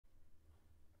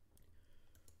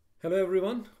Hello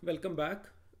everyone, welcome back.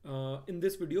 In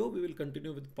this video, we will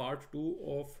continue with part 2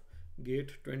 of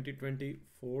GATE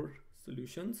 2024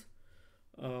 solutions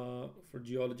for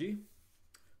geology.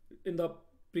 In the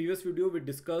previous video, we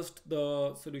discussed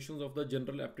the solutions of the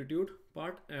general aptitude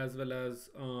part as well as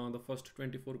the first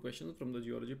 24 questions from the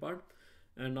geology part.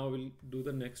 And now we'll do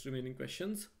the next remaining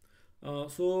questions.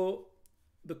 So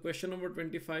the question number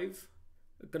 25.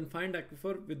 A confined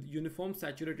aquifer with uniform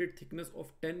saturated thickness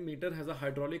of 10 meter has a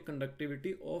hydraulic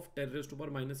conductivity of 10 raised to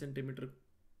power minus centimeter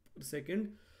per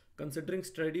second. Considering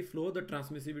steady flow, the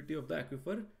transmissivity of the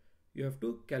aquifer you have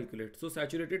to calculate. So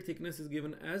saturated thickness is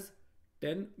given as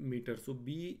 10 meters. So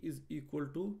B is equal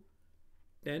to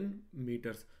 10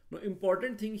 meters. Now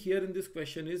important thing here in this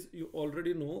question is you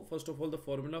already know, first of all, the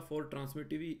formula for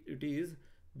transmittivity is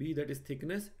B, that is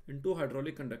thickness, into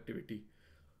hydraulic conductivity.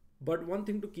 But one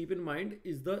thing to keep in mind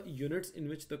is the units in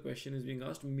which the question is being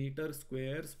asked, meter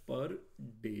squares per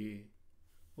day.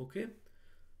 Okay.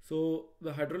 So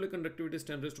the hydraulic conductivity is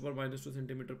 10 raised to power minus 2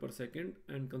 centimeter per second,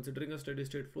 and considering a steady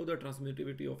state flow, the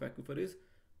transmittivity of aquifer is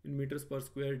in meters per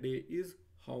square day is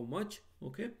how much?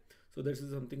 Okay. So this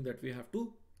is something that we have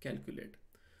to calculate.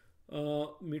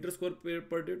 Meter square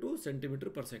per day to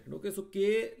centimeter per second. Okay. So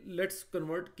K, let's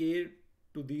convert K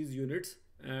to these units.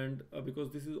 And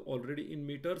because this is already in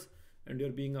meters and you're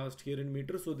being asked here in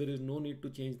meters, so there is no need to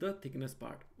change the thickness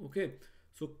part. Okay,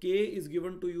 so K is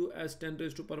given to you as 10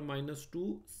 raised to power minus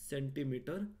 2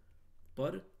 centimeter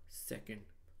per second.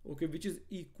 Okay, which is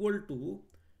equal to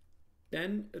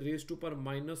 10 raised to power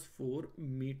minus 4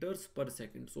 meters per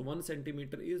second. So 1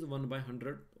 centimeter is 1 by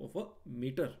 100 of a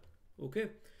meter. Okay,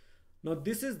 now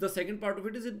this is the second part of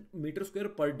it is in meter square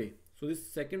per day. So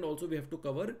this second also we have to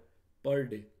cover per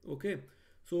day. Okay,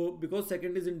 so because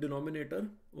second is in denominator,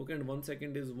 okay, and 1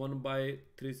 second is 1 by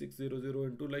 3600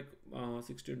 into like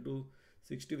 60 into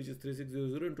 60, which is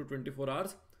 3600 into 24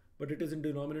 hours, but it is in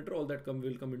denominator, all that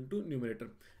will come into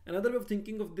numerator. Another way of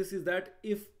thinking of this is that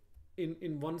if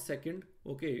in 1 second,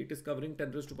 okay, it is covering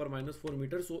 10 raised to power minus 4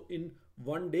 meters, so in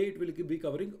 1 day it will be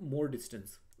covering more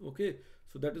distance. Okay,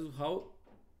 so that is how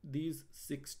these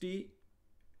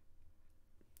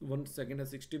 1 second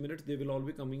has 60 minutes, they will all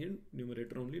be coming in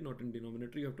numerator only, not in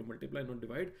denominator. You have to multiply, not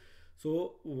divide.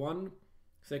 So 1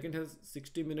 second has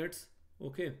 60 minutes.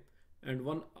 Okay, and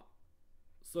 1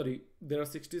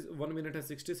 minute has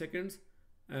 60 seconds,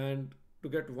 and to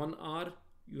get 1 hour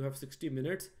you have 60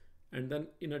 minutes, and then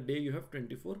in a day you have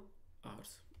 24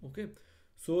 hours. Okay,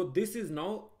 so this is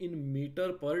now in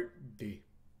meter per day,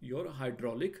 your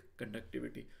hydraulic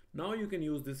conductivity. Now you can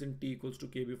use this in T equals to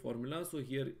KB formula. So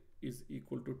here is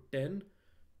equal to 10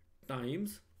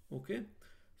 times, okay,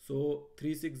 so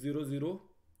 3600.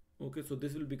 Okay, so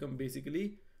this will become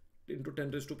basically into 10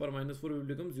 raised to power minus 4 will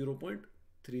become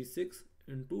 0.36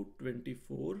 into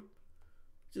 24,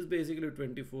 which is basically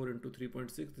 24 into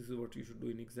 3.6. This is what you should do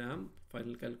in exam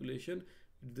final calculation.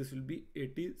 This will be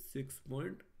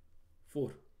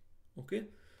 86.4. okay,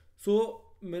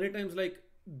 so many times like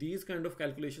these kind of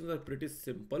calculations are pretty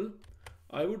simple.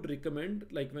 I would recommend,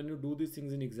 like when you do these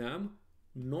things in exam,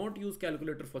 not use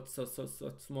calculator for such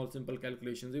small simple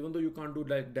calculations. Even though you can't do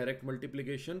like direct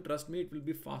multiplication, trust me, it will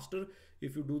be faster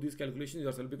if you do these calculations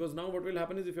yourself. Because now what will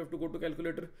happen is if you have to go to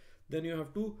calculator, then you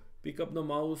have to pick up the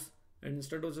mouse, and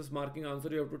instead of just marking answer,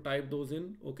 you have to type those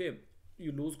in. Okay,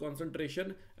 you lose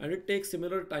concentration, and it takes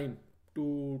similar time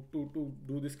to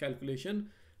do this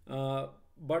calculation.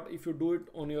 But if you do it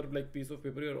on your like piece of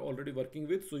paper you're already working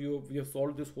with, so we have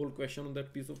solved this whole question on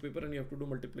that piece of paper, and you have to do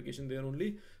multiplication there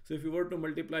only. So if you were to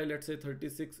multiply, let's say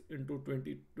 36 into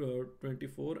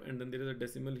 24, and then there is a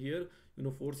decimal here,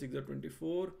 4 6 are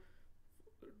 24,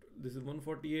 this is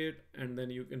 148, and then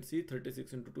you can see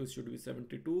 36 into 2 should be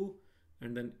 72,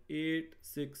 and then 8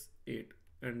 6 8,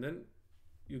 and then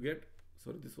you get,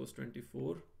 sorry, this was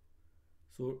 24,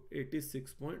 so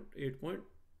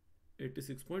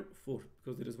 86.4,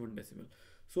 because there is one decimal.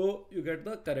 So you get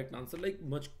the correct answer like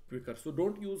much quicker. So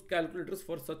don't use calculators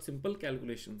for such simple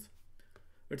calculations.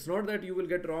 It's not that you will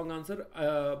get wrong answer.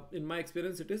 In my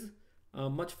experience, it is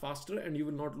much faster and you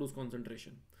will not lose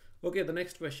concentration. Okay, the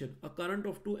next question. A current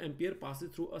of 2 ampere passes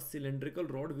through a cylindrical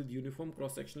rod with uniform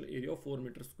cross-sectional area of 4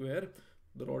 meters square.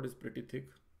 The rod is pretty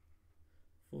thick.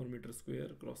 4 meters square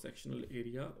cross-sectional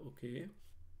area. Okay.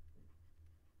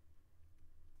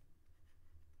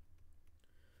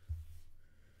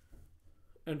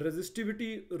 And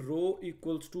resistivity rho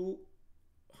equals to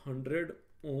 100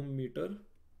 ohm meter.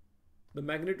 The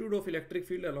magnitude of electric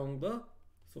field along the,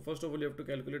 so first of all you have to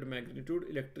calculate magnitude.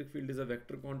 Electric field is a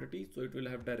vector quantity, so it will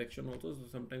have direction also. So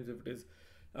sometimes if it is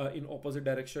in opposite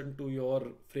direction to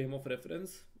your frame of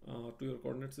reference, to your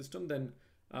coordinate system, then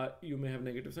you may have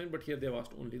negative sign, but here they have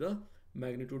asked only the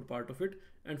magnitude part of it.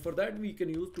 And for that we can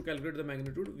use, to calculate the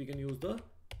magnitude, we can use the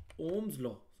Ohm's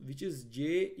law, which is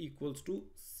J equals to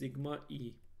sigma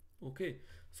E. Okay,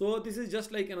 so this is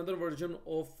just like another version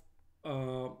of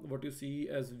what you see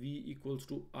as V equals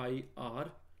to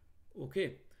IR.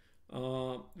 Okay,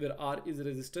 where R is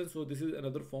resistance. So this is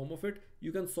another form of it.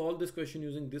 You can solve this question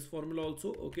using this formula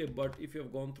also. Okay, but if you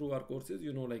have gone through our courses,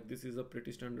 you know, like this is a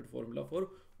pretty standard formula for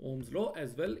Ohm's law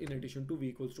as well, in addition to V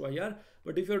equals to IR.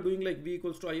 But if you're doing like V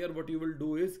equals to IR, what you will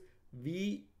do is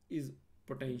V is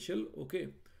potential. Okay,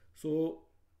 so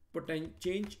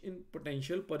change in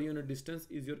potential per unit distance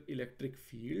is your electric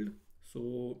field.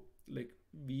 So like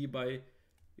V by,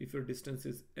 if your distance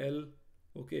is L,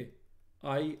 okay,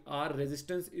 R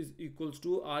resistance is equals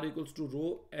to R equals to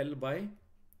rho L by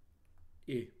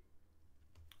A.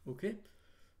 Okay,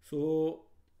 so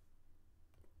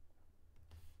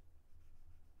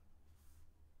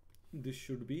this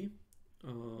should be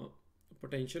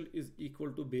potential is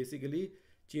equal to basically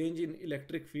change in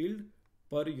electric field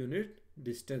per unit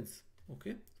distance.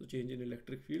 Okay, so change in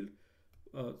electric field,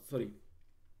 sorry,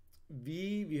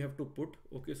 V we have to put.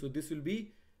 Okay, so this will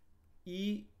be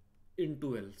E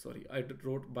into L. Sorry, I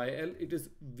wrote by L. It is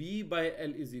V by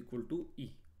L is equal to E,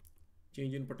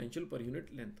 change in potential per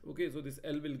unit length. Okay, so this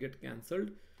L will get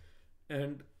cancelled,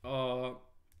 and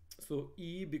so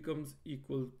E becomes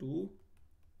equal to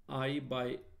I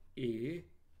by A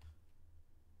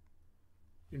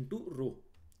into rho.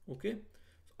 Okay,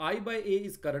 so I by A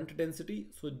is current density,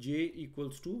 so J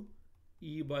equals to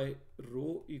E by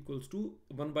rho equals to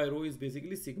 1 by rho is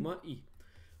basically sigma E.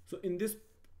 So in this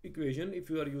equation, if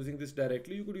you are using this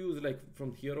directly, you could use like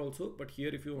from here also, but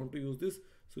here if you want to use this,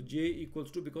 so J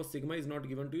equals to, because sigma is not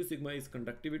given to you, sigma is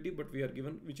conductivity, but we are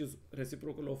given, which is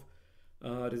reciprocal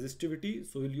of resistivity,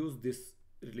 so we'll use this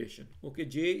relation. Okay,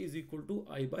 J is equal to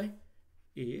I by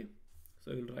A,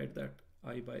 so I will write that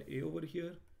I by A over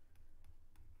here.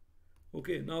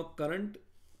 Okay, now current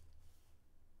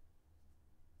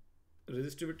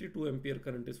resistivity, 2 ampere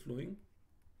current is flowing.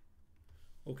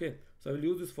 Okay, so I will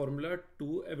use this formula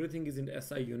to, everything is in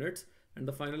SI units, and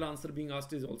the final answer being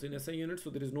asked is also in SI units, so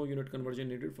there is no unit conversion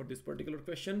needed for this particular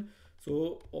question.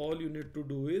 So all you need to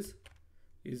do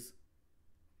is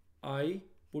I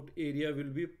put area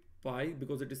will be pi,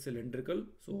 because it is cylindrical,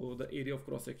 so the area of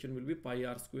cross section will be pi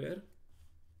r square,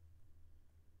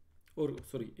 or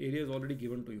sorry, area is already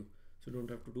given to you, so you don't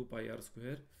have to do pi r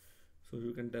square, so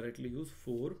you can directly use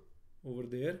 4 over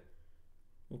there.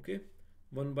 Okay,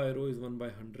 1 by rho is 1 by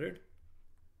 100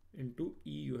 into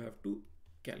E you have to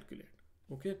calculate.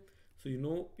 Okay, so you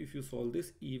know, if you solve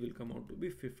this, E will come out to be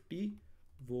 50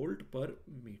 volt per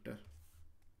meter.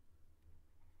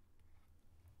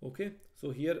 Okay,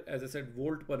 so here, as I said,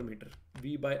 volt per meter,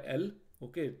 V by L.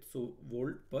 Okay, so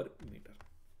volt per meter.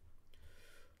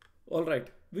 All right,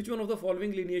 which one of the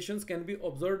following lineations can be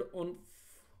observed on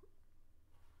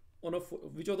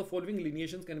which of the following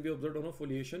lineations can be observed on a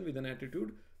foliation with an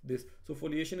attitude this? So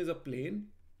foliation is a plane,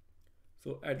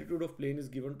 so attitude of plane is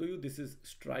given to you. This is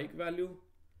strike value,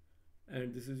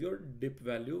 and this is your dip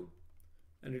value,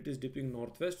 and it is dipping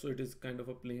northwest, so it is kind of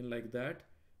a plane like that,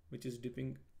 which is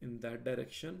dipping in that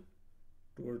direction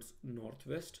towards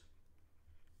northwest.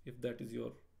 If that is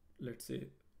your, let's say,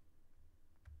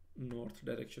 north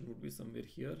direction would be somewhere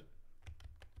here.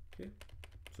 Okay,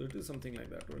 so it is something like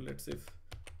that, or let's say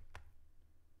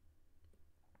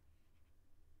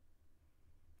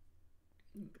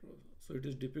so it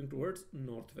is dipping towards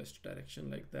northwest direction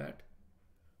like that.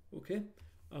 Okay,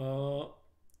 so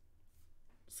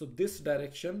this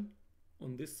direction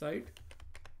on this side,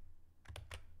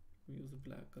 we use a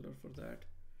black color for that,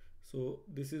 so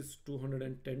this is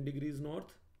 210 degrees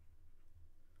north.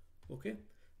 Okay,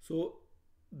 so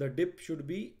the dip should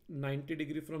be 90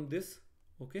 degree from this.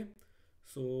 Okay,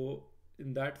 so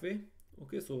in that way.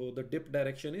 Okay, so the dip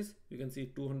direction is, you can see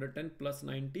 210 plus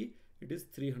 90, it is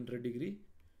 300 degree.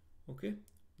 Okay,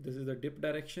 this is the dip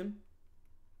direction,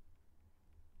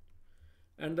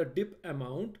 and the dip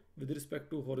amount with respect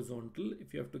to horizontal,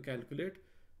 if you have to calculate,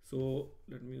 so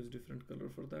let me use different color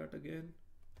for that, again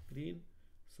green.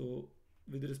 So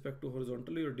with respect to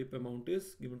horizontal, your dip amount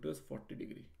is given to us 40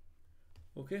 degree.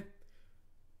 Okay,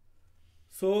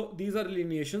 so these are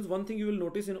lineations. One thing you will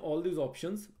notice in all these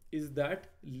options is that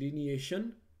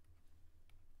lineation,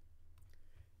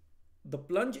 the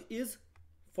plunge is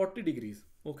 40 degrees.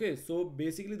 Okay, so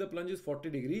basically the plunge is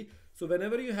 40 degree. So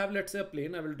whenever you have, let's say, a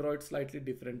plane, I will draw it slightly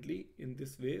differently in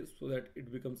this way so that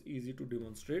it becomes easy to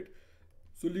demonstrate.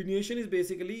 So lineation is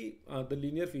basically the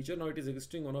linear feature. Now it is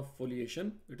existing on a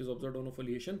foliation. It is observed on a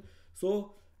foliation.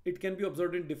 So it can be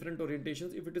observed in different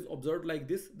orientations. If it is observed like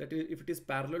this, that is, if it is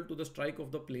parallel to the strike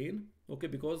of the plane, okay,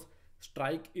 because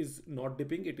strike is not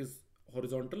dipping, it is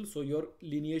horizontal, so your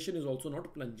lineation is also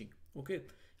not plunging. Okay,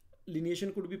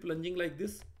 lineation could be plunging like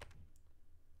this,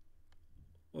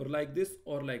 or like this,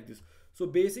 or like this. So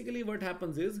basically what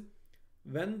happens is,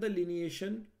 when the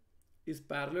lineation is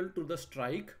parallel to the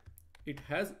strike, it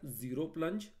has zero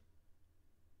plunge.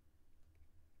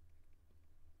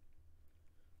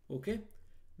 Okay,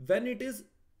 when it is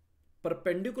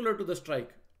perpendicular to the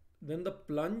strike, then the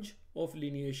plunge of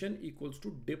lineation equals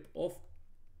to dip of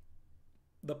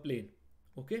the plane.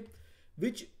 Okay,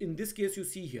 which in this case you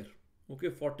see here, okay,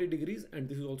 40 degrees, and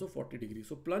this is also 40 degrees.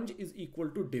 So plunge is equal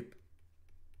to dip.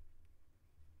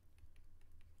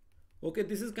 Okay,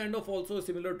 this is kind of also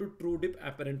similar to true dip,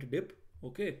 apparent dip.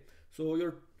 Okay, so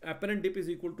your apparent dip is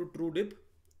equal to true dip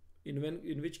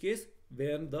in which case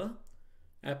when the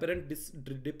apparent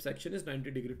dip section is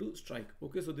 90 degree to strike.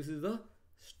 Okay, so this is the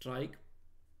strike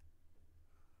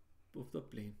of the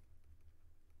plane.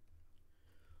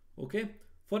 Okay,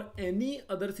 for any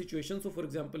other situation, so for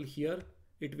example here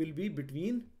it will be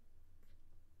between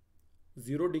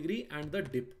 0 degree and the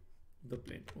dip of the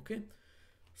plane. Okay,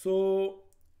 so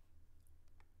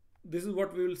this is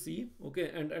what we will see.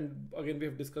 Okay, and again we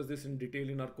have discussed this in detail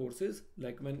in our courses,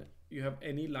 like when you have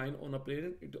any line on a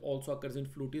plane, it also occurs in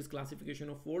Flutie's classification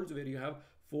of folds, where you have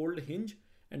fold, hinge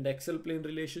and axial plane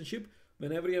relationship.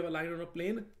 Whenever you have a line on a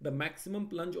plane, the maximum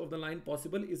plunge of the line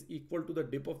possible is equal to the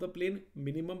dip of the plane.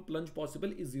 Minimum plunge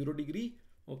possible is 0 degree.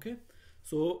 Okay,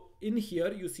 so in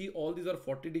here you see all these are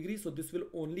 40 degrees, so this will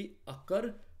only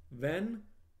occur when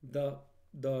the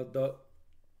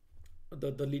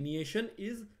lineation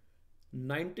is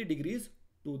 90 degrees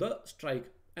to the strike.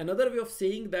 Another way of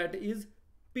saying that is,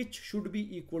 pitch should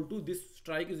be equal to, this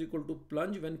strike is equal to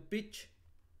plunge when pitch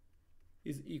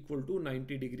is equal to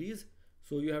 90 degrees.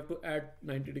 So you have to add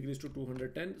 90 degrees to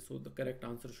 210. So the correct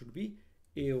answer should be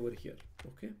A over here.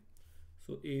 Okay,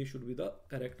 so A should be the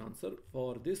correct answer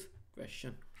for this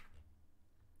question.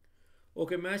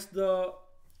 Okay, match the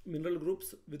mineral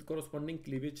groups with corresponding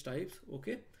cleavage types.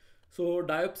 Okay, so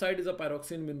diopside is a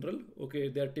pyroxene mineral. Okay,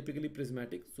 they are typically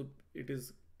prismatic, so it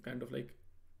is kind of like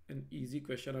an easy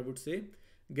question, I would say.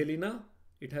 Galena,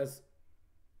 it has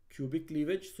cubic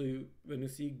cleavage. So when you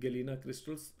see galena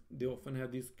crystals, they often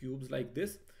have these cubes like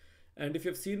this. And if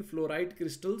you've seen fluorite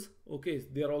crystals, okay,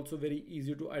 they are also very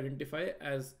easy to identify,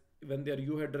 as when they are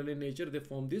euhedral in nature, they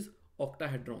form these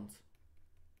octahedrons.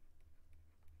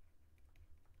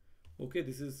 Okay,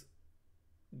 this is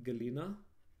galena.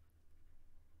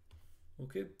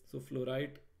 Okay, so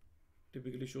fluorite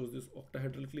typically shows this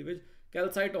octahedral cleavage.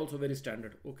 Calcite also very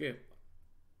standard. Okay,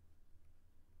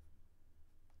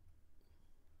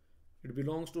 it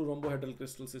belongs to rhombohedral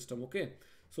crystal system. Okay,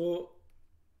 so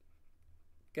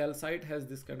calcite has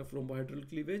this kind of rhombohedral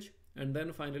cleavage. And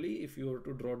then finally, if you were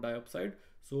to draw diopside,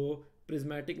 so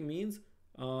prismatic means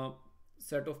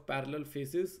set of parallel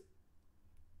faces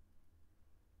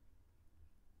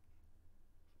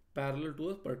parallel to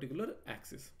a particular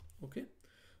axis. Okay,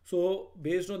 so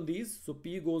based on these, so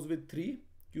P goes with 3,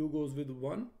 Q goes with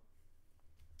 1,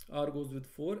 R goes with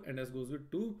 4, and S goes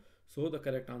with 2. So the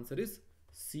correct answer is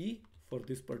C for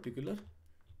this particular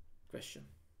question.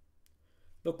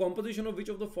 The composition of which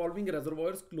of the following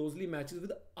reservoirs closely matches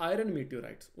with iron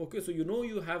meteorites? Okay, so you know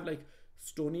you have like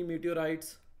stony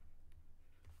meteorites,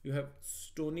 you have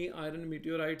stony iron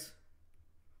meteorites,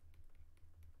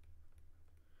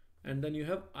 and then you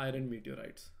have iron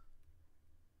meteorites.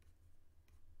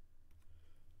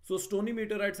 So stony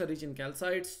meteorites are rich in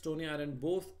calcite, stony iron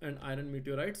both, and iron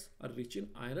meteorites are rich in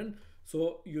iron.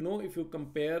 So you know, if you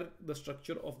compare the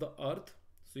structure of the earth,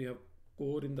 so you have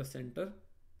core in the center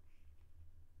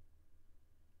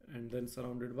and then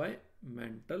surrounded by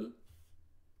mantle.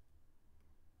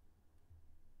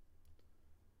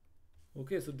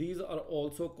 Okay, so these are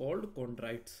also called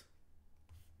chondrites.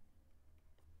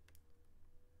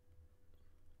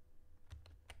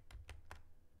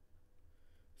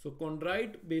 So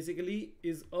chondrite basically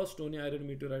is a stony iron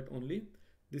meteorite only.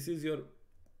 This is your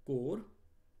core,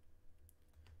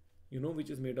 you know, which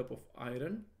is made up of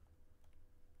iron,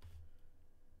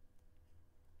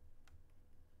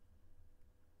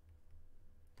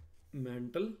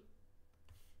 mantle.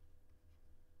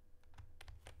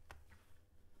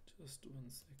 Just 1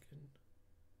 second.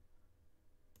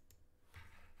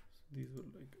 So these were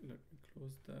like, let me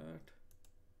close that.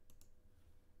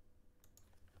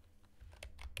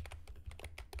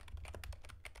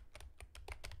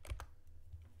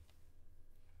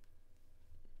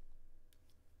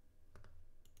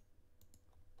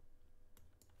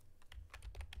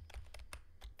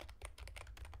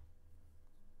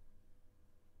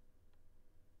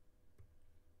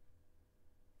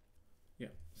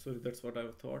 sorry, that's what I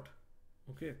thought.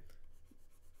 Okay,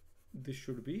 this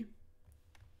should be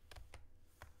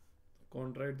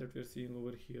chondrite that we're seeing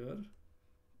over here.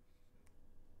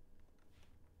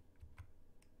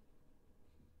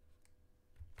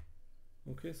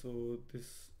 Okay, so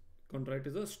this chondrite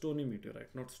is a stony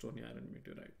meteorite, not stony iron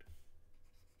meteorite.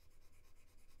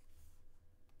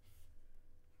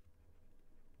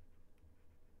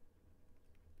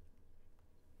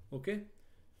 Okay,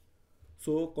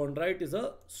 so chondrite is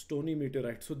a stony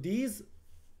meteorite. So these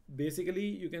basically,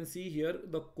 you can see here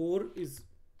the core is,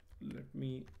 let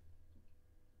me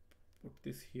put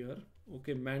this here.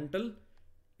 Okay, mantle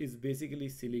is basically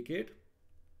silicate,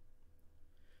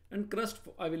 and crust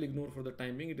I will ignore for the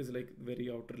time being, it is like very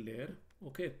outer layer.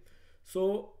 Okay,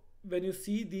 so when you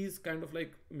see these kind of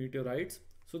like meteorites,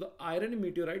 so the iron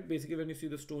meteorite, basically when you see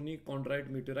the stony chondrite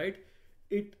meteorite,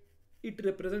 it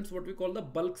represents what we call the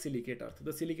bulk silicate earth.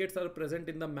 The silicates are present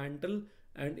in the mantle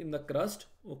and in the crust.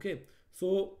 Okay,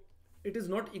 so it is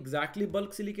not exactly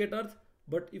bulk silicate earth,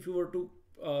 but if you were to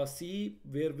see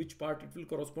which part it will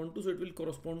correspond to, so it will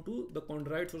correspond to the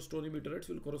chondrites or stony meteorites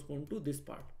will correspond to this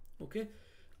part. Okay,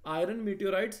 iron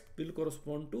meteorites will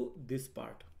correspond to this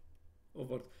part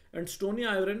of earth, and stony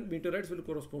iron meteorites will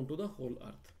correspond to the whole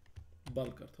earth,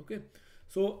 bulk earth. Okay,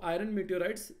 so iron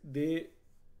meteorites, they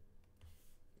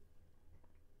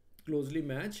closely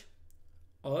match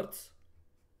earth's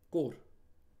core.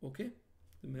 Okay,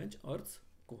 they match earth's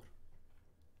core.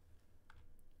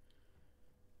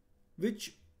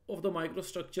 Which of the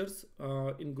microstructures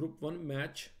in group 1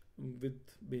 match with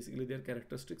basically their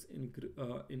characteristics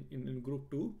in group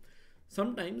 2?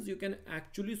 Sometimes you can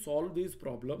actually solve these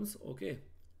problems, okay,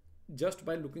 just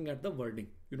by looking at the wording.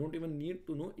 You don't even need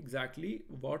to know exactly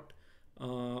what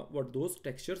those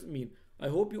textures mean. I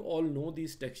hope you all know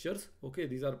these textures. Okay,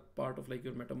 these are part of like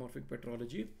your metamorphic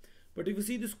petrology. But if you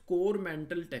see this core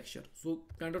mantle texture, so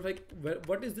kind of like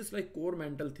what is this like core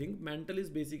mantle thing? Mantle is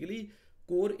basically,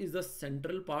 core is the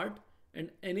central part,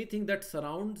 and anything that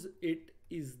surrounds it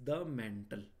is the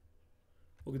mantle.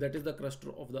 Okay, that is the crust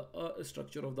of the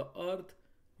structure of the earth.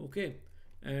 Okay,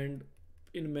 and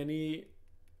in many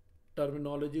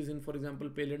terminologies, in for example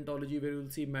paleontology, where you will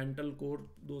see mantle, core,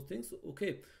 those things.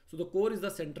 Okay, so the core is the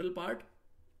central part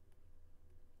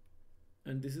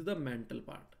and this is the mantle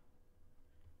part.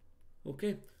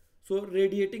 Okay, so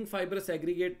radiating fibrous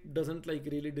aggregate doesn't like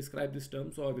really describe this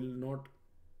term, so I will not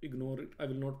ignore it. I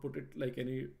will not put it like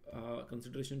any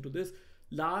consideration to this.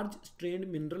 Large strained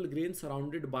mineral grain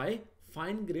surrounded by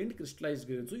fine grained crystallized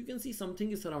grain. So you can see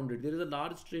something is surrounded. There is a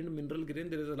large strained mineral grain.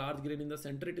 There is a large grain in the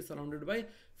center. It is surrounded by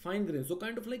fine grain. So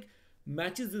kind of like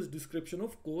matches this description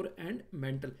of core and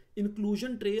mantle.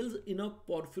 Inclusion trails in a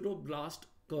porphyroblast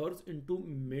curves into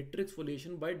matrix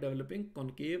foliation by developing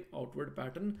concave outward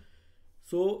pattern.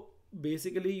 So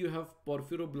basically you have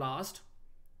porphyroblast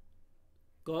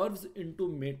curves into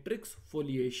matrix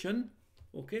foliation,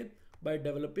 okay, by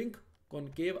developing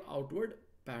concave outward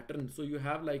pattern. So you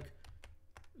have like,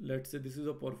 let's say this is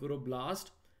a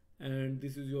porphyroblast and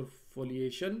this is your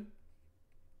foliation.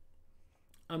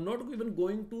 I'm not even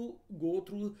going to go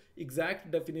through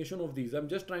exact definition of these. I'm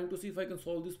just trying to see if I can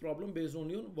solve this problem based on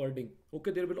your wording.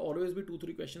 Okay, there will always be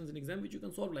 2-3 questions in exam which you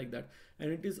can solve like that. And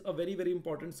it is a very, very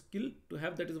important skill to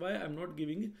have. That is why I'm not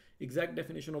giving exact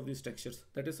definition of these textures.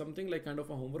 That is something like kind of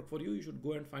a homework for you. You should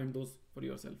go and find those for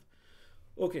yourself.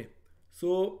 Okay,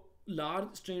 so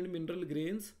large strained mineral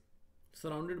grains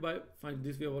surrounded by, find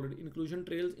this we have already, inclusion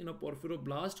trails in a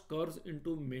porphyroblast curves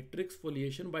into matrix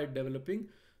foliation by developing.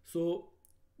 So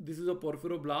this is a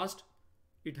porphyroblast.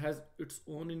 It has its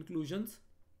own inclusions.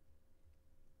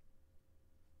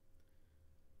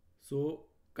 So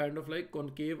kind of like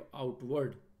concave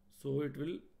outward. So it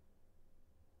will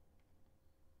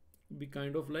be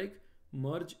kind of like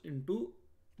merge into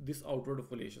this outward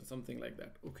foliation, something like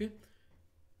that. Okay.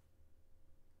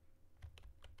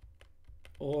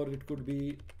 Or it could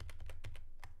be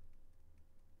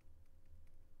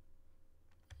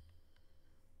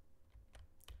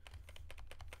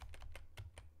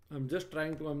I'm just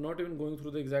trying to, I'm not even going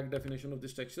through the exact definition of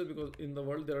this texture because in the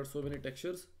world there are so many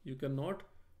textures, you cannot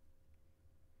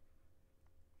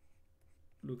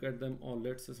look at them all.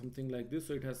 Let's say something like this.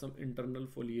 So it has some internal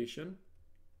foliation.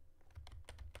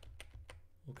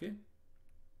 Okay.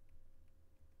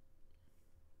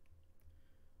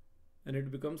 And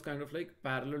it becomes kind of like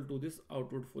parallel to this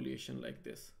outward foliation like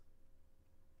this.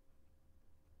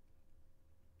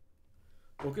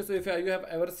 Okay, so if you have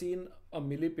ever seen a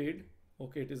millipede,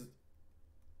 okay, it is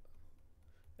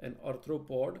an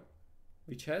arthropod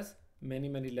which has many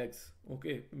legs.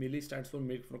 Okay, milli stands for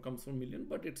comes from million,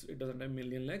 but it doesn't have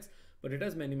million legs, but it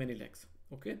has many legs.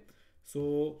 Okay,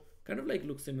 So kind of like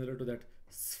looks similar to that.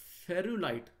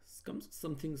 Spherulite comes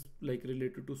something like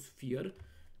related to sphere,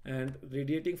 and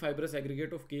radiating fibrous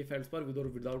aggregate of K feldspar with or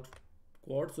without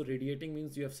quartz. So radiating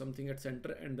means you have something at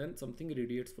center and then something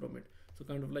radiates from it. So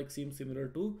kind of like seems similar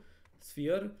to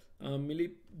sphere.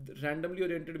 Randomly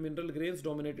oriented mineral grains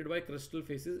dominated by crystal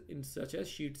faces in such as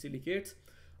sheet silicates.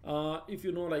 If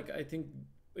you know, like I think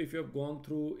if you have gone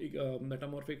through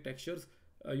metamorphic textures,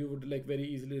 you would like very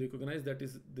easily recognize that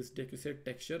is this decusate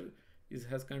texture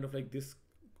has kind of like this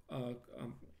uh,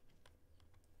 um,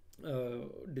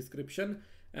 description,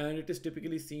 and it is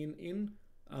typically seen in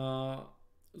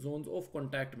zones of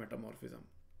contact metamorphism.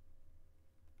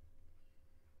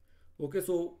 Okay,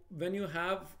 so when you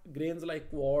have grains like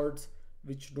quartz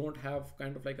which don't have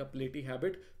kind of like a platy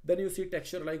habit, then you see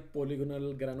texture like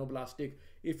polygonal, granoblastic.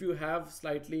 If you have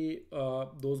slightly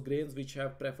those grains which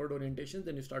have preferred orientation,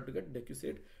 then you start to get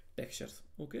decusate textures.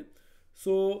 Okay,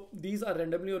 so these are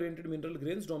randomly oriented mineral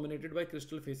grains dominated by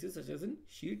crystal faces such as in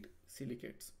sheet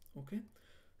silicates. Okay,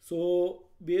 so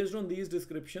based on these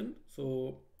description,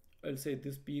 so I'll say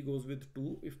this P goes with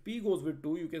 2. If P goes with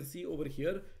 2, you can see over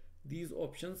here these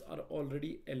options are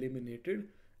already eliminated,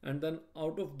 and then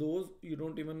out of those you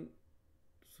don't even,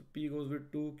 so P goes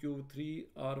with 2, Q3,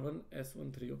 R1,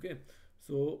 S1, 3. Okay,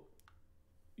 so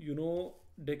you know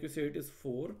decusate is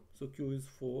 4, so Q is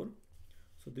 4,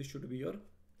 so this should be your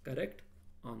correct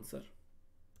answer.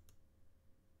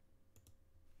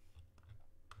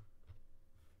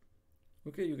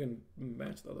 Okay, you can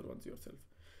match the other ones yourself.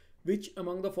 Which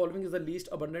among the following is the least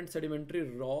abundant sedimentary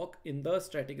rock in the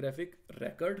stratigraphic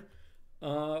record?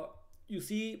 You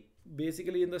see,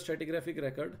 basically in the stratigraphic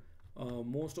record,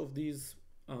 most of these,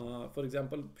 for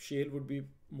example, shale would be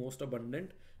most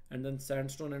abundant, and then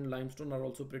sandstone and limestone are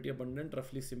also pretty abundant,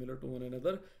 roughly similar to one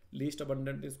another. Least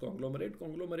abundant is conglomerate.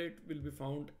 Conglomerate will be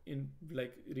found in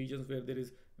like regions where there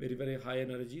is very, very high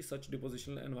energy. Such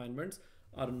depositional environments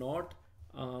are not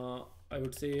I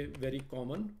would say very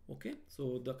common. Okay,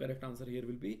 so the correct answer here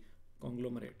will be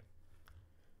conglomerate.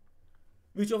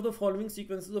 Which of the following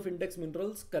sequences of index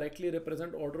minerals correctly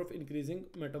represent order of increasing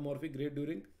metamorphic grade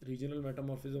during regional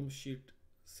metamorphism sheet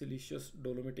siliceous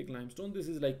dolomitic limestone? This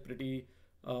is like pretty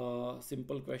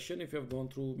simple question. If you have gone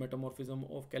through metamorphism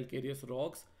of calcareous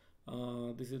rocks,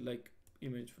 this is like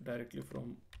image directly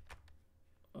from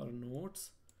our notes.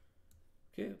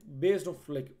 Okay, based of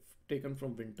like taken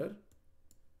from winter.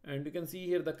 And you can see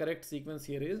here the correct sequence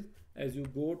here is as you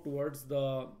go towards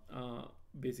the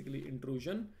basically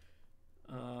intrusion,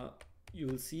 you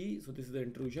will see, so this is the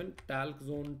intrusion, talc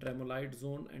zone, tremolite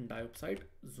zone and diopside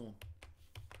zone.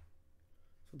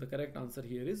 So the correct answer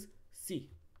here is C.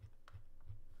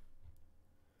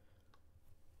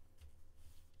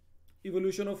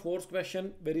 Evolution of horse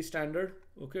question, very standard,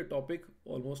 okay, topic.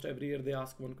 Almost every year they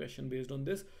ask one question based on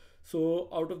this. So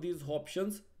out of these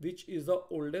options, which is the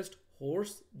oldest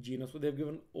horse genus? So they've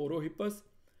given Orohippus,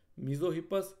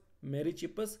 Mesohippus,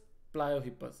 Merychippus,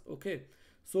 Pliohippus. Okay,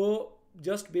 so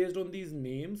just based on these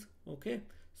names, okay,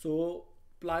 so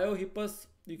Pliohippus,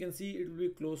 you can see it will be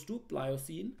close to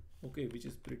Pliocene, okay, which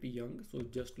is pretty young. So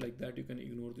just like that, you can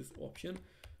ignore this option.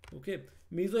 Okay,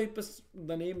 Mesohippus,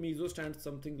 the name Meso stands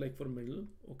something like for middle.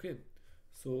 Okay,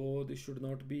 so this should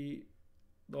not be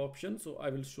the option. So I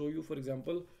will show you, for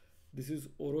example, this is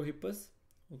Orohippus,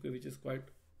 okay, which is quite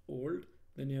old.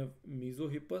 Then you have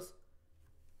Mesohippus,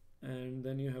 and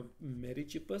then you have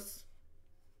Merychippus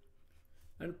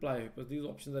and Pliohippus. These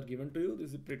options are given to you.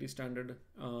 This is pretty standard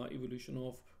evolution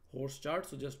of horse chart.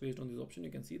 So just based on this option,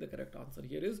 you can see the correct answer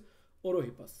here is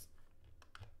Orohippus.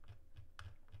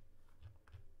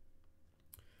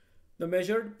 The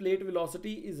measured plate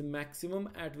velocity is maximum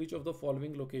at which of the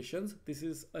following locations? This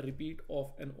is a repeat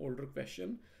of an older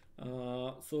question.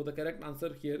 So the correct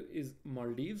answer here is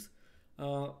Maldives.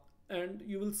 And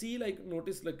you will see, like,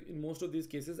 notice like in most of these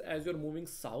cases, as you're moving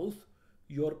south,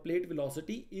 your plate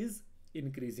velocity is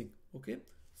increasing. Okay,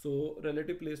 so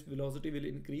relative plate velocity will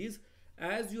increase.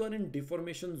 As you are in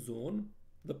deformation zone,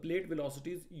 the plate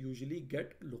velocities usually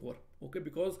get lower. Okay,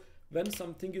 because when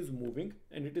something is moving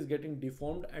and it is getting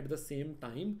deformed at the same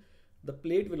time, the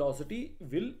plate velocity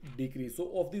will decrease.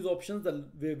 So of these options,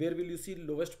 where will you see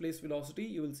lowest place velocity?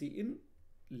 You will see in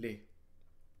Leh.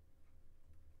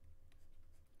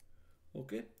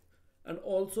 Okay, and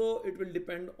also it will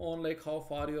depend on like how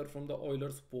far you are from the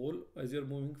Euler's pole. As you're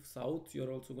moving south, you're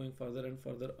also going further and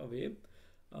further away.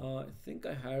 I think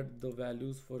I had the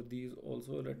values for these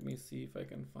also. Let me see if I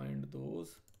can find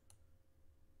those.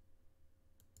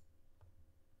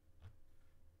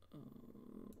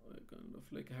 I kind of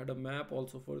like had a map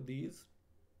also for these.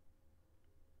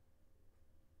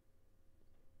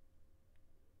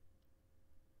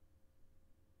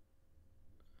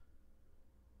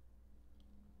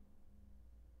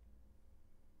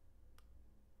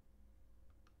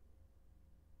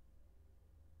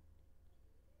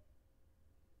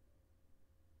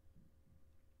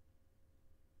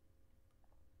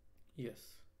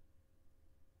 Yes.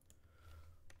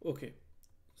 Okay,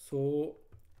 so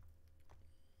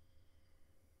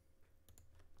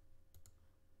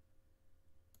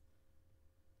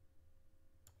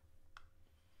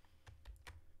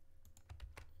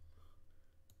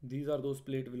these are those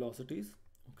plate velocities.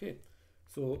 Okay,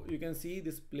 so you can see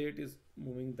this plate is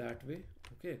moving that way.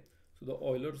 Okay, so the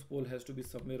Euler's pole has to be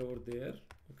somewhere over there.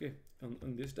 Okay,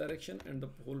 in this direction, and the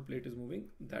whole plate is moving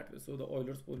that way. So the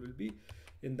Euler's pole will be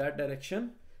in that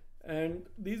direction, and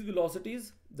these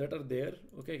velocities that are there,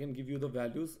 okay, I can give you the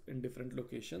values in different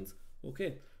locations.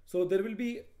 Okay, so there will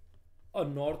be a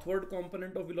northward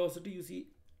component of velocity, you see,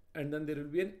 and then there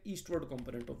will be an eastward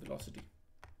component of velocity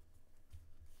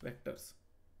vectors,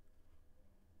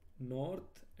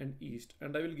 north and east,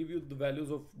 and I will give you the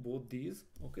values of both these.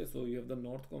 Okay, so you have the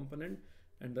north component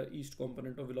and the east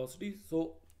component of velocity.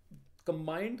 So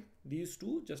combined these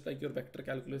two, just like your vector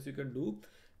calculus you can do,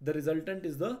 the resultant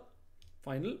is the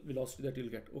final velocity that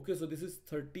you'll get. Okay, so this is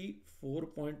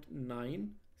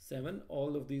 34.97.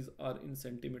 all of these are in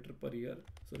centimeter per year,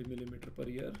 sorry, millimeter per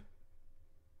year.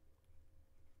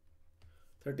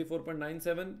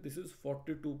 34.97, this is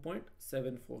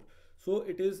 42.74. So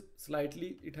it is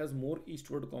slightly, it has more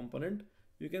eastward component.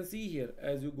 You can see here,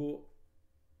 as you go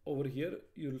over here,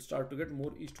 you'll start to get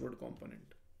more eastward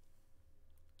component.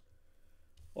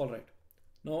 All right,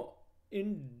 now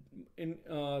in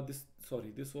this,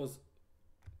 sorry, this was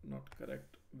not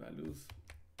correct values.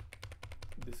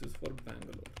 This is for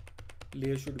Bangalore.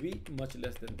 Leh should be much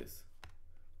less than this.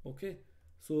 Okay,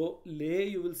 so Leh,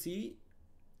 you will see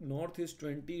north is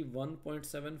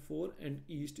 21.74 and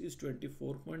east is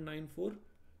 24.94.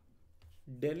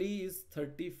 Delhi is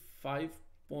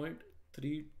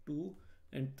 35.32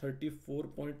 and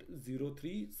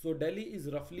 34.03. So Delhi is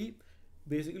roughly,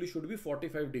 basically should be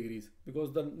 45 degrees,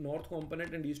 because the north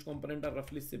component and east component are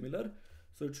roughly similar.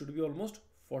 So it should be almost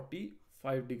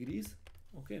 45 degrees.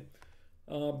 Okay.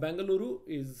 Bangalore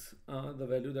is the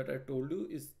value that I told you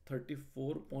is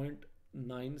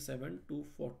 34.97 to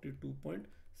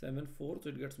 42.74. So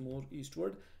it gets more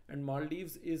eastward. And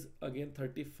Maldives is again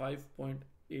 35.81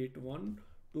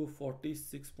 to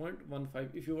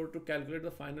 46.15. If you were to calculate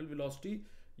the final velocity,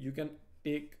 you can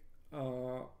take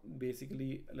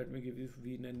basically, let me give you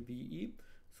Vn and Ve.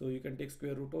 So you can take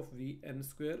square root of Vn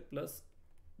square plus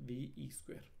Ve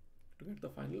square to get the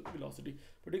final velocity.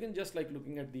 But you can just, like,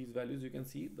 looking at these values, you can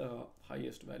see the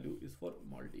highest value is for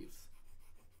Maldives.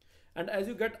 And as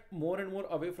you get more and more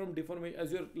away from deformation,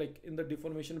 as you're like in the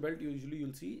deformation belt, usually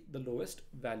you'll see the lowest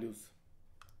values.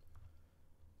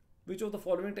 Which of the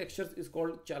following textures is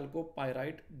called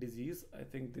chalcopyrite disease? I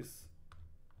think this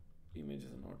image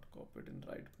is not copied in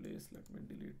right place. Let me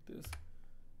delete this.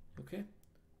 Okay,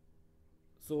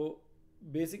 so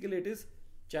basically it is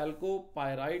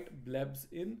chalcopyrite blebs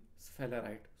in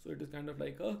sphalerite. So it is kind of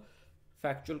like a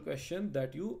factual question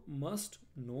that you must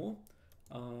know.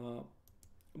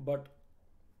 But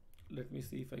let me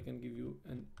see if I can give you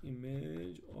an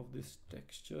image of this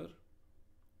texture.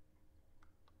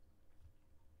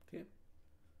 Okay.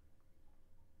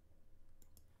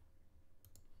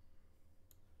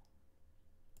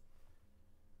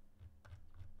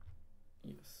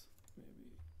 Yes,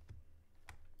 maybe.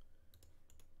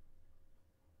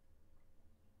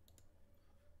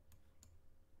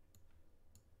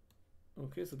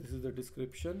 Okay, so this is the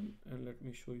description, and let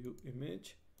me show you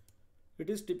image. It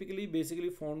is typically basically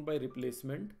formed by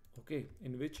replacement, okay,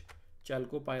 in which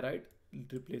chalcopyrite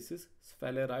replaces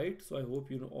sphalerite. So I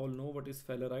hope you all know what is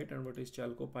sphalerite and what is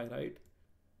chalcopyrite.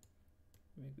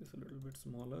 Make this a little bit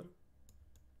smaller,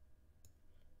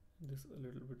 this a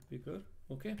little bit bigger.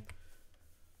 Okay,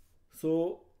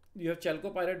 so you have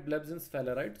chalcopyrite blebs in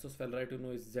sphalerite. So sphalerite, you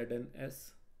know, is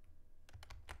ZnS.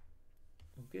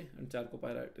 Okay, and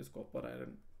chalcopyrite is copper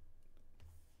iron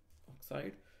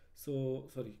oxide. So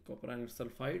sorry, copper iron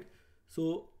sulfide.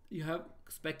 So you have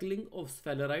speckling of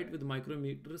sphalerite with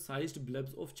micrometer sized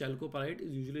blebs of chalcopyrite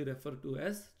is usually referred to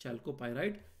as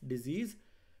chalcopyrite disease.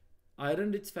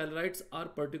 Iron rich sphalerites are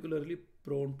particularly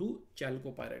prone to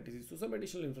chalcopyrite disease. So some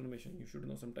additional information you should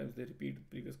know. Sometimes they repeat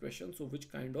previous questions. So which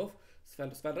kind of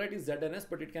sphalerite is ZnS,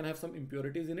 but it can have some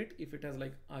impurities in it. If it has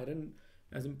like iron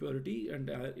as impurity and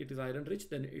it is iron rich,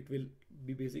 then it will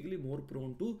be basically more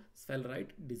prone to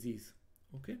sphalerite disease.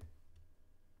 Okay,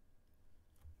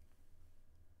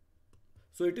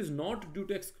 so it is not due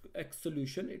to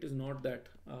exsolution. It is not that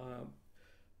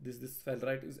this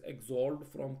sphalerite is exsolved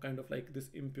from kind of like this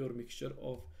impure mixture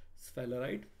of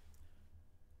sphalerite.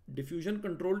 Diffusion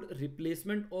controlled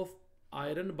replacement of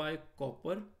iron by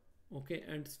copper, okay,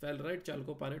 and sphalerite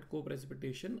chalcopyrite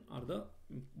co-precipitation are the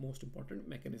most important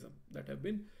mechanism that have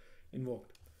been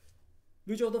invoked.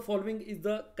 Which of the following is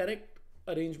the correct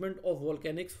arrangement of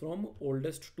volcanics from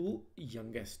oldest to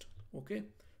youngest? Okay,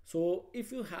 so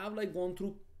if you have like gone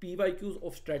through PYQs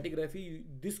of stratigraphy,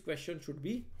 this question should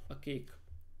be a cake.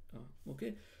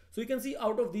 Okay, so you can see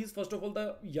out of these, first of all,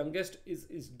 the youngest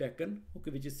is Deccan,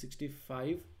 okay, which is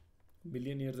 65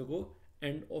 million years ago,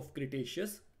 end of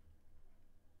Cretaceous.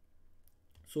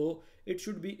 So it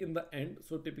should be in the end.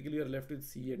 So typically you're left with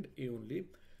C and A only.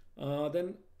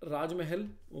 Then Raj Mahal,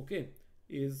 okay,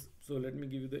 is, so let me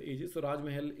give you the ages. So Raj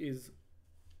Mahal is,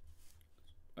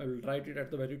 I will write it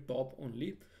at the very top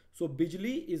only. So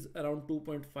Bijli is around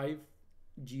 2.5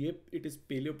 GA. It is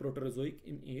Paleoproterozoic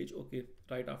in age, okay,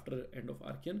 right after end of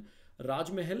Archean.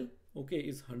 Raj Mahal, okay,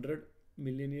 is 100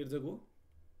 million years ago.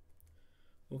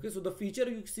 Okay, so the feature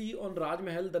you see on Raj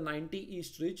Mahal, the 90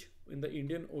 East Ridge in the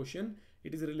Indian Ocean,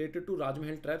 it is related to Raj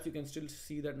Mahal traps. You can still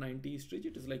see that 90 East Ridge.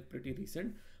 It is like pretty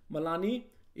recent. Malani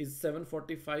is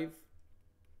 745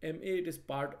 MA. It is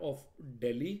part of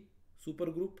Delhi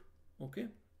supergroup. Okay,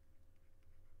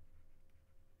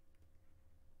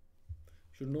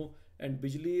 should know. And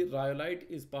Bijli Rhyolite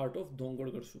is part of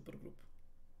Dongadgarh supergroup.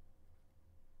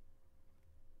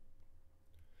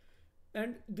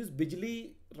 And this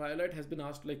Bijli Rhyolite has been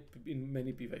asked like in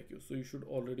many PYQs, so you should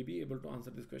already be able to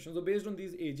answer this question. So based on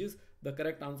these ages, the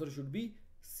correct answer should be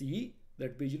C,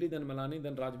 that Bijli, then Malani,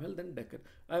 then Raj Mahal, then Deccan.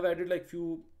 I've added like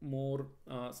few more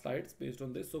slides based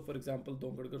on this. So for example,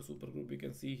 Dongadgarh supergroup, you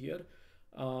can see here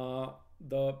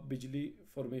the Bijli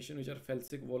formation, which are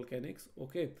felsic volcanics.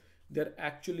 Okay, they're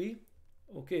actually,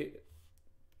 okay,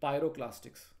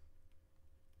 pyroclastics.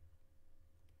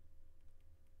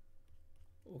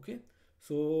 Okay,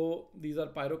 so these are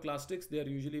pyroclastics. They are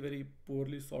usually very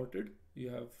poorly sorted. You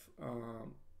have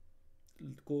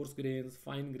coarse grains,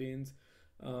 fine grains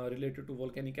related to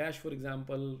volcanic ash, for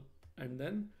example, and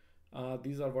then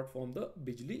these are what form the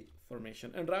Bijli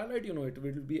formation. And rhyolite, you know, it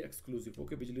will be exclusive.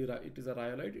 Okay, Bijli, it is a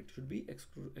rhyolite. It should be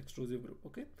exclusive group.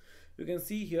 Okay, you can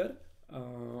see here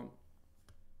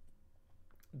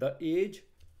the age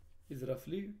is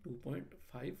roughly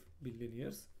 2.5 billion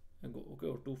years ago. Okay,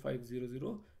 or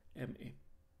 2500 MA.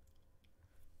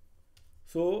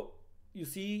 So you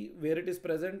see where it is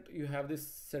present. You have this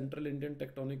Central Indian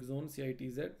Tectonic Zone,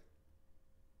 CITZ.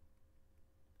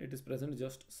 It is present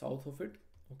just south of it.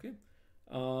 Okay,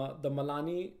 the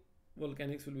Malani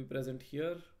volcanics will be present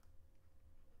here.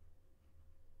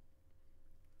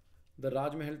 The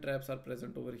Raj Mahal traps are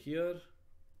present over here.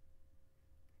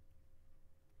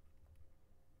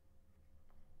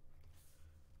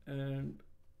 And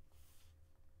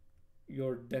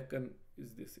your Deccan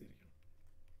is this area.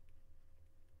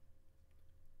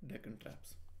 Deccan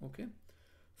traps. Okay,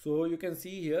 so you can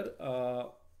see here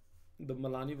the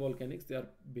Malani volcanics, they are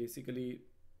basically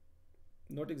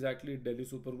not exactly Delhi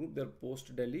supergroup, they're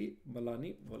post Delhi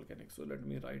Malani volcanics. So let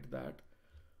me write that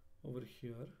over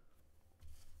here,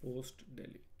 post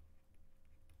Delhi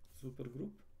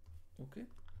supergroup. Okay,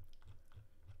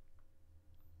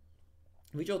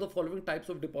 which of the following types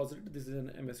of deposit, this is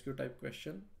an MSQ type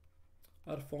question,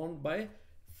 are formed by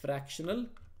fractional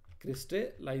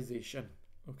crystallization?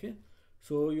 Okay,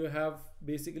 so you have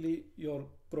basically your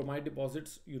chromite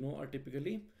deposits, you know, are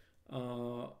typically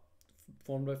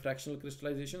formed by fractional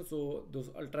crystallization. So those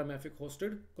ultramafic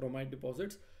hosted chromite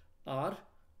deposits are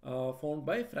formed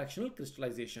by fractional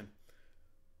crystallization.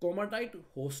 Chromatite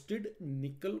hosted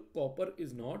nickel copper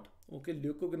is not. Okay,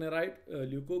 leucogranite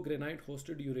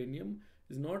hosted uranium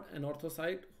is not.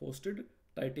 Anorthosite hosted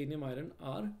titanium iron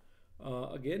are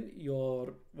again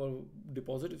your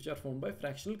deposits which are formed by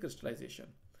fractional crystallization.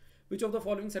 Which of the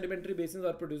following sedimentary basins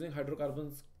are producing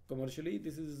hydrocarbons commercially?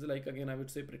 This is like, again, I would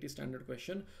say pretty standard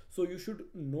question. So you should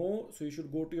know, so you should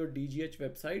go to your DGH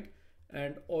website,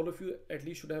 and all of you at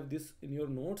least should have this in your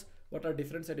notes. What are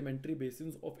different sedimentary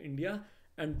basins of India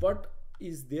and what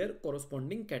is their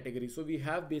corresponding category? So we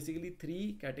have basically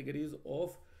 3 categories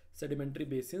of sedimentary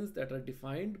basins that are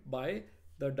defined by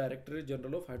the Directorate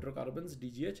General of Hydrocarbons,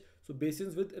 DGH. So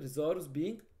basins with reserves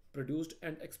being produced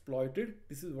and exploited.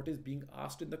 This is what is being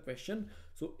asked in the question.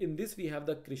 So in this we have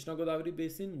the Krishna Godavari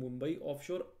Basin, Mumbai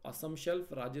offshore, Assam Shelf,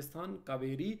 Rajasthan,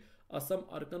 Kaveri, Assam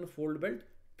Arkan Fold Belt,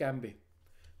 Cambay.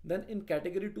 Then in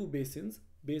category 2 basins,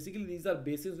 basically these are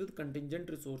basins with contingent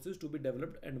resources to be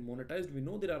developed and monetized. We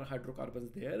know there are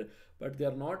hydrocarbons there, but they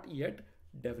are not yet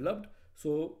developed.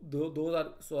 So those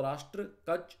are Saurashtra,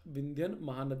 Kutch, Vindhyan,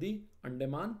 Mahanadi,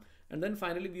 Andaman. And then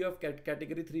finally we have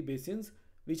category 3 basins,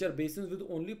 which are basins with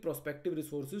only prospective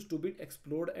resources to be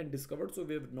explored and discovered. So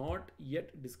we have not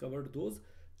yet discovered those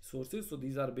sources. So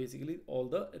these are basically all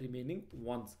the remaining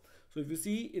ones. So if you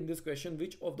see in this question,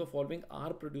 which of the following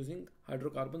are producing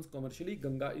hydrocarbons commercially?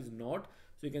 Ganga is not.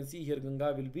 So you can see here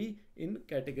Ganga will be in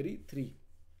category 3.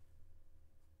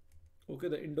 Okay,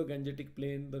 the Indo-Gangetic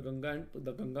plain, the Ganga and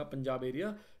the Ganga Punjab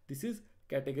area, this is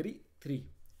category 3.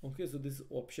 Okay, so this is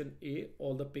option A,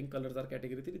 all the pink colors are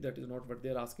category 3. That is not what they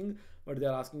are asking. What they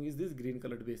are asking is this green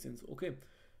colored basins. Okay,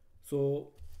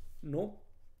 so no.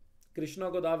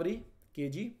 Krishna Godavari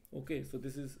KG. Okay, so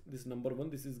this number 1,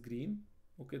 this is green.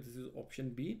 Okay, this is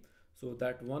option B. So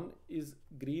that one is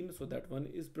green, so that one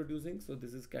is producing. So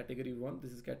this is category 1,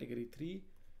 this is category 3,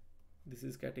 this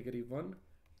is category 1.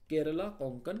 Kerala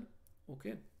Konkan.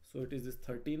 Okay, so it is this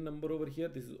 13 number over here.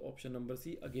 This is option number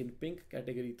C, again pink,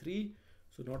 category 3,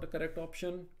 so not a correct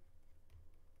option.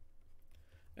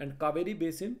 And Kaveri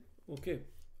Basin. Okay,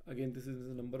 again this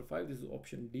is number 5, this is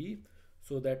option D,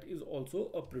 so that is also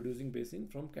a producing basin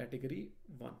from category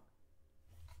 1.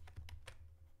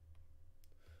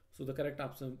 So the correct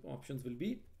options will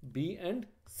be B and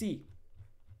C.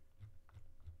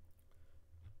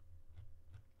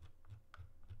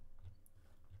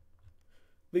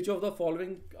 Which of the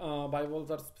following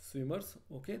bivalves are swimmers?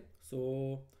 Okay,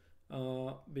 so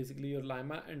basically your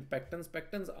lima and pectens.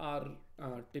 Pectens are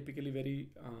typically very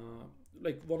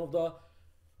like one of the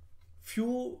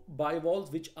few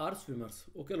bivalves which are swimmers.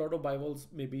 Okay, a lot of bivalves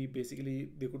maybe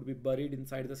basically they could be buried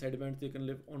inside the sediment, they can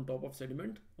live on top of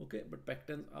sediment. Okay, but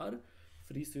pectens are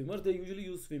free swimmers. They usually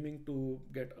use swimming to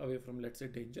get away from, let's say,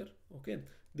 danger. Okay,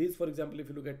 these, for example, if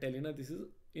you look at Telina, this is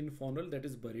infaunal, that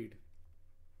is buried.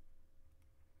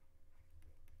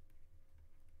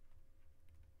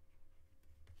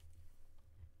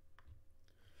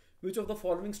 Which of the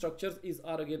following structures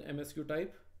are again MSQ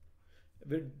type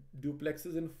with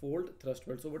duplexes in fold thrust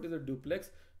belt? So what is a duplex?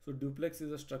 So duplex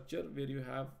is a structure where you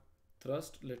have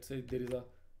thrust. Let's say there is a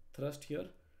thrust here,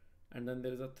 and then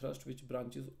there is a thrust which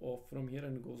branches off from here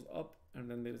and goes up, and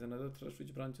then there is another thrust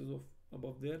which branches off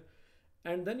above there,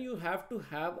 and then you have to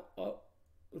have a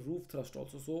roof thrust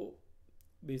also. So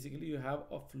basically you have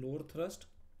a floor thrust,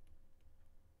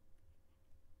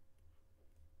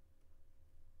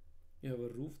 you have a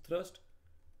roof thrust.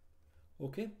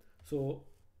 Okay, so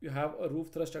you have a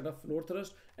roof thrust and a floor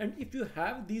thrust, and if you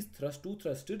have these two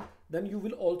thrusted, then you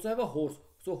will also have a horse.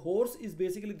 So horse is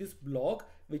basically this block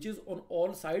which is on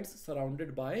all sides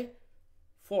surrounded by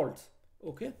faults.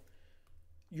 Okay,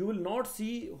 you will not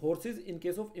see horses in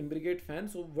case of imbricate fan.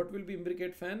 So what will be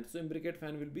imbricate fan? So imbricate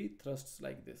fan will be thrusts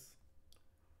like this.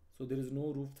 So there is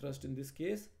no roof thrust in this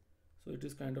case. So it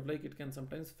is kind of like, it can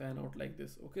sometimes fan out like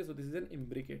this. Okay, so this is an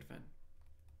imbricate fan.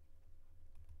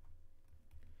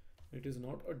 It is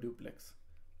not a duplex.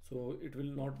 So it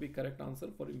will not be correct answer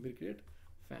for imbricate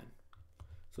fan.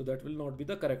 So that will not be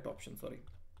the correct option, sorry.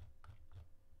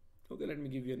 Okay, let me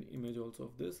give you an image also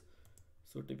of this.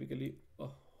 So typically a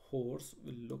horse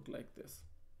will look like this.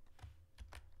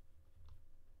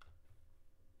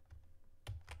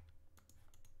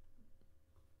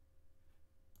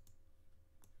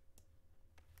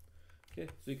 Okay,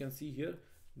 so you can see here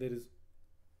there is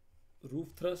roof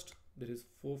thrust, there is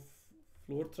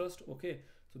floor thrust. Okay,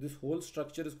 so this whole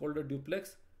structure is called a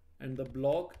duplex, and the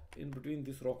block in between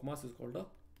this rock mass is called a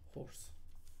horse.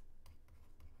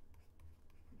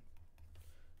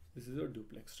 This is a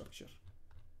duplex structure.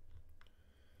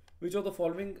 Which of the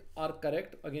following are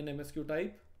correct? Again MSQ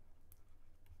type.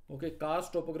 Okay,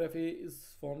 karst topography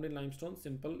is formed in limestone.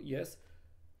 Simple, yes.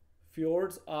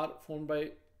 Fjords are formed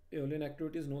by aeolian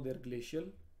activities. No, they are glacial.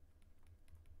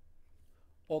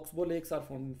 Oxbow lakes are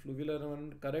formed in fluvial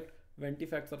environment. Correct.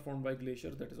 Ventifacts are formed by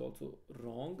glaciers. That is also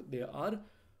wrong. They are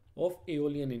of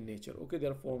aeolian in nature. Okay, they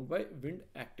are formed by wind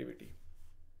activity.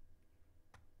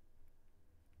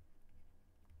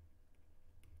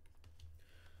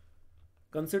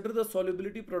 Consider the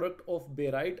solubility product of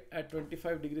barite at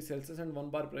 25 degrees Celsius and 1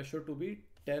 bar pressure to be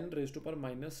 10 raised to power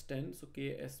minus 10. So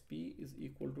Ksp is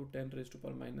equal to 10 raised to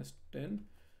power minus 10.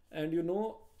 And you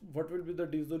know what will be the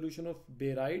dissolution of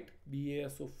barite?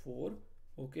 BaSO4.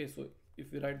 Okay, so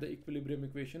if we write the equilibrium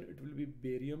equation, it will be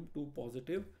barium 2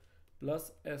 positive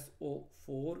plus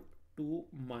SO4 2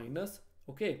 minus.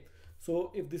 Okay,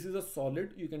 so if this is a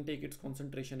solid, you can take its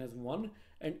concentration as 1,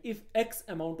 and if X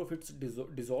amount of its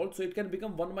dissolved, so it can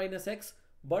become 1 minus X,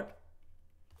 but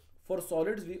for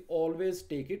solids we always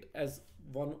take it as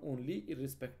 1 only,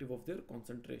 irrespective of their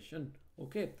concentration.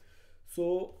 Okay,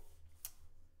 so,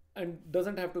 and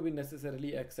doesn't have to be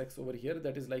necessarily XX over here.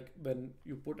 That is like when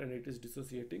you put and it is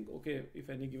dissociating. Okay, if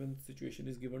any given situation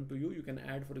is given to you, you can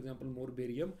add, for example, more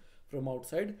barium from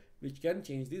outside, which can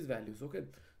change these values. Okay,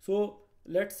 so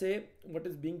let's say what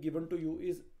is being given to you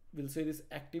is we'll say this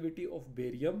activity of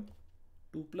barium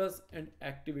 2 plus and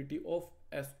activity of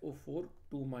SO4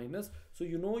 2 minus. So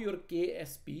you know your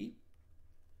KSP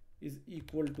is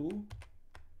equal to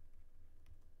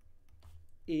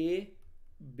A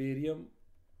barium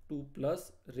 2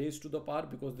 plus raised to the power,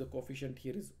 because the coefficient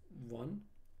here is 1.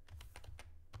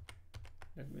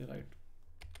 Let me write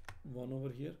 1 over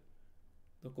here.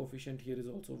 The coefficient here is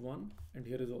also 1 and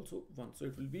here is also 1. So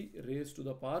it will be raised to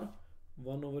the power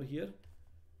 1 over here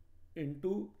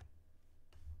into,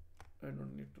 I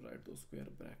don't need to write those square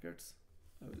brackets.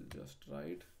 I will just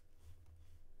write,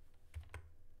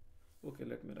 okay,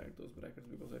 let me write those brackets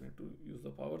because I need to use the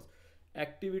powers.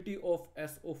 Activity of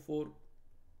SO4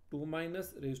 2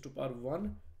 minus raised to power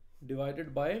 1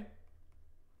 divided by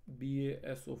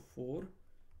BaSO4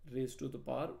 raised to the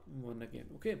power 1 again.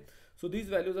 Okay, so these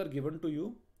values are given to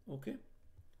you. Okay,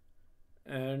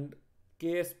 and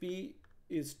KSP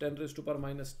is 10 raised to power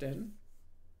minus 10.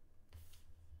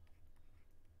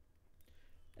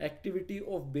 Activity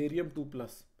of barium 2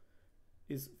 plus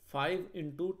is 5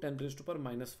 into 10 raised to power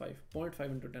minus 5,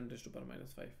 0.5 into 10 raised to power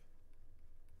minus 5,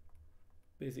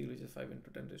 basically which is 5 into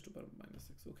 10 raised to power minus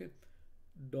 6. Okay,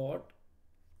 dot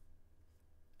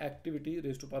activity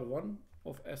raised to power 1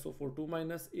 of SO4 2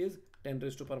 minus is 10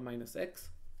 raised to power minus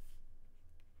x,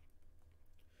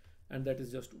 and that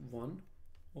is just 1.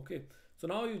 Okay, so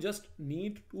now you just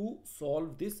need to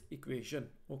solve this equation.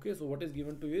 Okay, so what is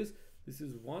given to you is this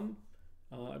is 1.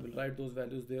 I will write those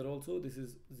values there also. This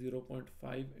is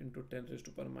 0.5 into 10 raised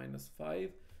to power minus 5,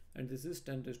 and this is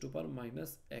 10 raised to power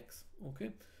minus x.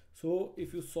 Okay, so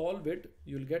if you solve it,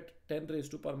 you'll get 10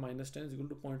 raised to power minus 10 is equal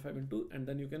to 0.5 into, and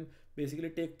then you can basically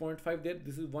take 0.5 there.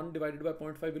 This is 1 divided by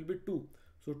 0.5 will be 2.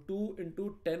 So 2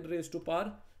 into 10 raised to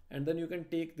power, and then you can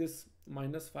take this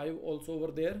minus 5 also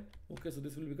over there. Okay, so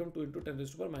this will become 2 into 10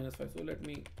 raised to power minus 5. So let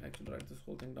me actually write this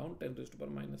whole thing down. 10 raised to power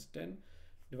minus 10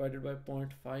 divided by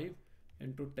 0.5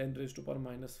 into 10 raised to power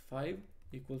minus 5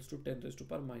 equals to 10 raised to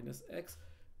power minus x,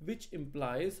 which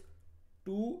implies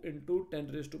 2 into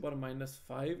 10 raised to power minus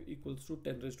 5 equals to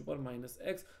 10 raised to power minus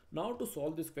x. Now to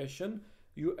solve this question,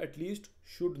 you at least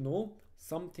should know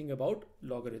something about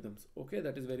logarithms. Okay,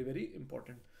 that is very, very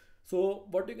important. So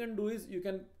what you can do is you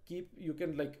can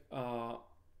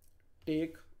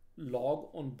take log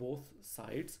on both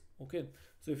sides. Okay,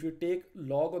 so if you take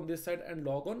log on this side and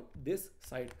log on this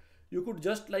side, you could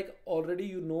just like already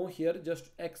you know here, just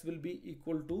x will be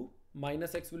equal to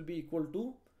minus x will be equal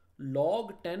to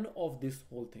log 10 of this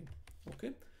whole thing.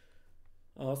 Okay,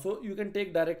 so you can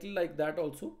take directly like that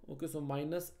also. Okay, so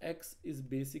minus x is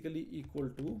basically equal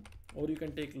to, or you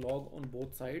can take log on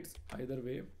both sides, either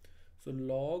way. So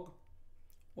log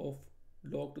of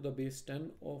log to the base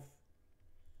 10 of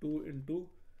 2 into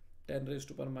 10 raised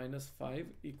to power minus 5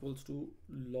 equals to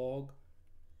log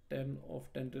 10 of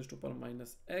 10 raised to power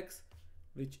minus x,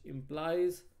 which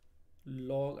implies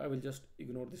log, I will just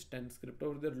ignore this 10 script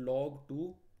over there, log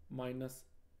 2 minus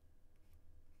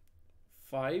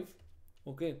 5,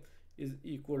 okay, is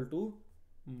equal to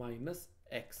minus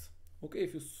x. Okay,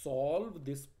 if you solve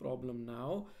this problem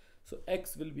now, so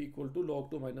x will be equal to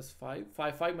log 2 minus 5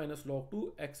 minus log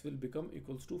 2, x will become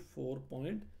equals to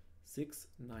 4.69.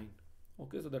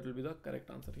 Okay, so that will be the correct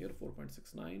answer here,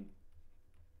 4.69.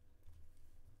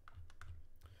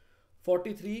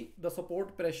 43, the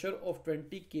support pressure of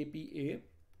 20 kPa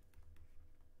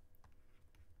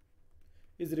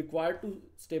is required to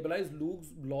stabilize loose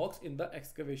blocks in the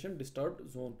excavation disturbed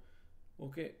zone.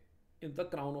 Okay, in the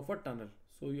crown of a tunnel.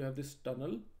 So you have this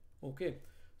tunnel. Okay,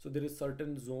 so there is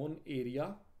certain zone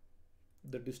area,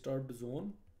 the disturbed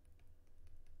zone.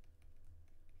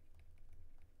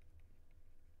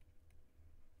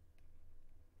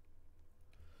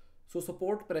 So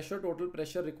support pressure, total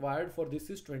pressure required for this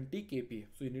is 20 kPa.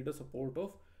 So you need a support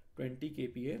of 20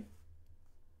 kPa.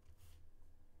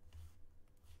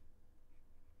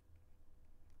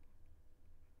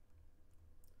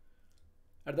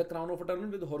 At the crown of a tunnel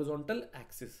with horizontal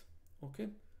axis. Okay.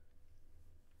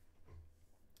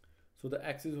 So the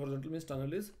axis horizontal means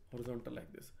tunnel is horizontal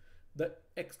like this. The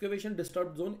excavation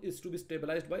disturbed zone is to be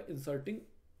stabilized by inserting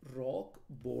rock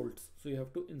bolts. So you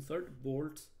have to insert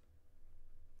bolts.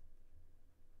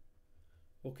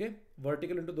 Okay,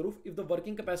 vertical into the roof. If the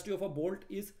working capacity of a bolt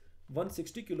is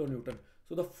 160 kilonewton,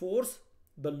 so the force,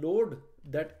 the load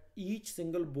that each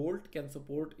single bolt can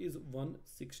support is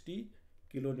 160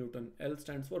 kilonewton. L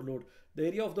stands for load. The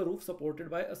area of the roof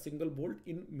supported by a single bolt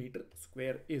in meter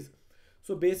square is.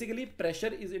 So basically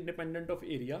pressure is independent of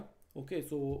area. Okay,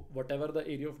 so whatever the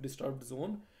area of disturbed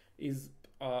zone is,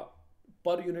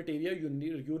 per unit area you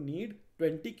need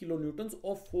 20 kilonewtons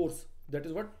of force. That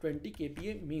is what 20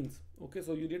 kPa means. Okay,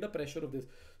 so you need a pressure of this.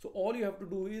 So all you have to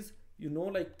do is, you know,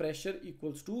 like pressure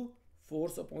equals to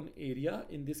force upon area.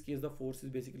 In this case, the force is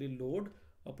basically load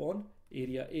upon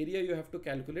area. Area you have to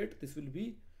calculate. This will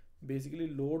be basically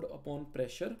load upon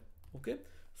pressure. Okay,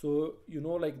 so you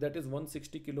know, like that is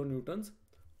 160 kilonewtons.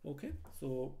 Okay,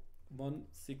 so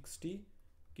 160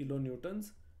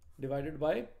 kilonewtons divided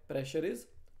by pressure is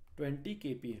 20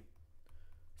 kPa.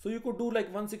 So you could do like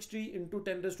 160 into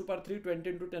 10 raised to power 3, 20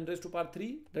 into 10 raised to power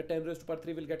 3. The 10 raised to power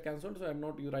 3 will get cancelled. So I'm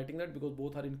not writing that because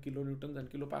both are in kilonewtons and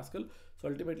kilopascal. So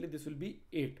ultimately this will be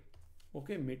 8,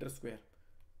 okay, meter square.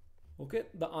 Okay,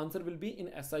 the answer will be in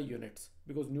SI units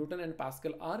because Newton and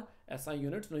Pascal are SI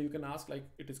units. Now you can ask like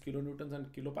it is kilonewtons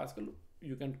and kilopascal.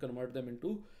 You can convert them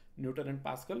into Newton and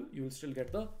Pascal. You will still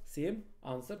get the same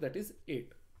answer, that is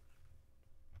 8.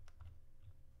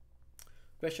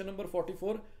 Question number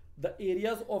 44. The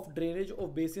areas of drainage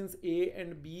of basins A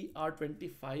and B are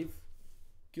 25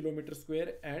 kilometer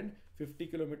square and 50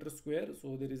 kilometer square.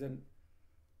 So there is an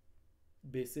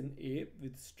basin A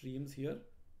with streams here.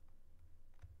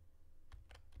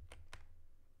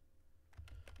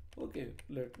 Okay,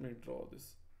 let me draw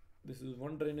this. This is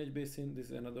one drainage basin. This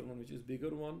is another one which is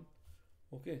bigger one.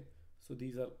 Okay, so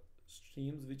these are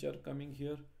streams which are coming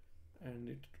here, and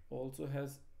it also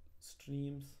has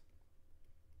streams.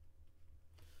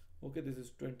 Okay, this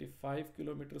is 25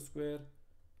 kilometer square.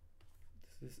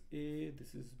 This is A,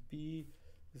 this is B,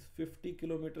 this is 50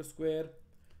 kilometer square.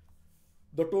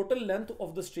 The total length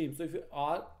of the stream, so if you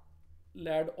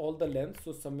add all the length,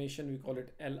 so summation we call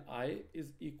it Li, is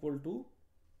equal to,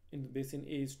 in basin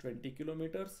A is 20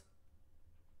 kilometers,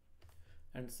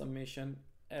 and summation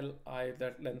Li,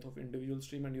 that length of individual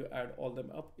stream, and you add all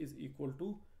them up, is equal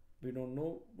to, we don't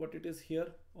know what it is here.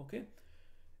 Okay,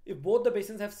 if both the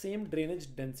basins have same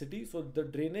drainage density, so the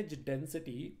drainage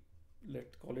density,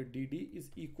 let's call it DD, is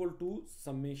equal to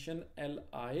summation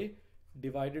Li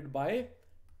divided by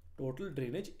total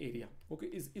drainage area. Okay,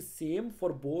 is same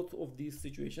for both of these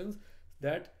situations,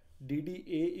 that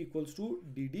DDA equals to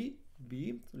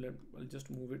DDB. So I'll just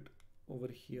move it over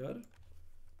here.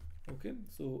 Okay,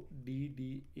 so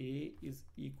DDA is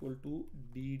equal to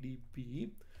DDB,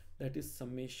 that is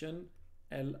summation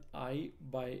Li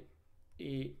by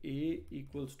AA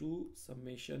equals to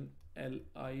summation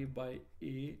Li by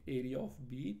A, area of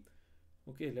B.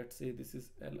 Okay, let's say this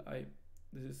is Li,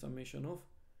 this is summation of,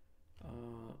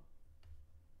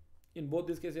 in both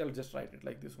these cases I'll just write it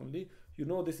like this only. You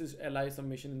know, this is Li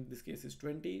summation, in this case is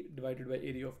 20 divided by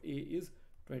area of A is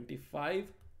 25,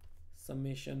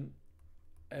 summation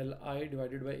Li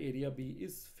divided by area B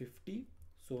is 50.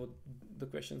 So the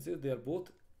question says they are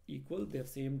both equal, they have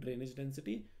same drainage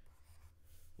density.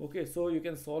 Okay, so you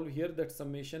can solve here that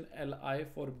summation Li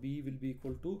for B will be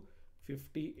equal to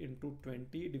 50 into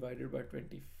 20 divided by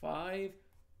 25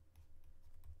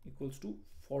 equals to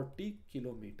 40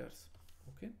 kilometers.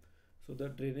 Okay, so the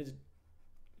drainage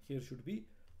here should be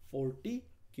 40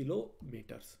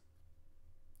 kilometers.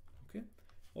 Okay,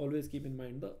 always keep in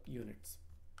mind the units.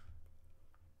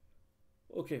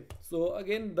 Okay, so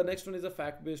again the next one is a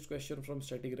fact-based question from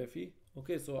stratigraphy.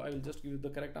 Okay, so I will just give you the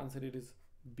correct answer. It is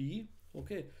B.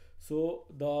 Okay, so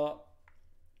the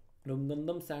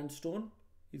Ramgandam sandstone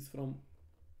is from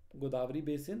Godavari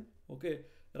basin. Okay,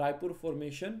 Raipur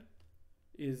formation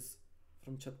is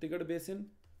from Chhattisgarh basin.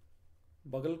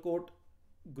 Bagalkot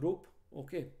group,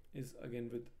 okay, is again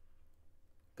with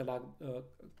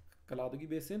Kaladagi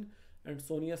basin, and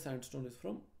Sonia sandstone is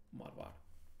from Marwar.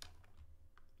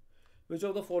 Which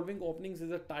of the following openings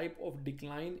is a type of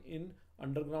decline in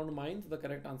underground mines? The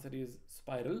correct answer is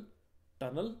spiral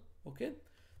tunnel. Okay,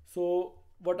 so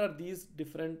what are these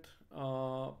different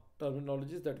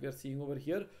terminologies that we are seeing over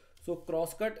here? So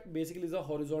crosscut basically is a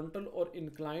horizontal or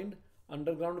inclined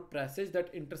underground passage that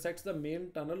intersects the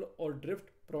main tunnel or drift,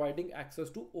 providing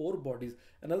access to ore bodies.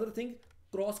 Another thing,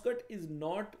 crosscut is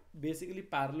not basically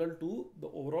parallel to the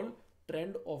overall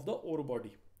trend of the ore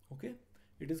body. Okay,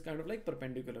 it is kind of like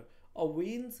perpendicular. A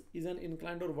veins is an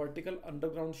inclined or vertical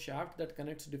underground shaft that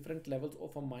connects different levels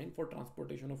of a mine for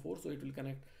transportation of ore. So it will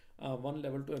connect one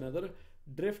level to another.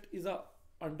 Drift is a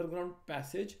underground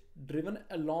passage driven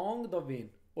along the vein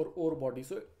or ore body.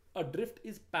 So a drift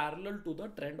is parallel to the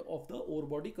trend of the ore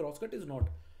body. Crosscut is not.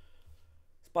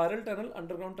 Spiral tunnel,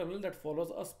 underground tunnel that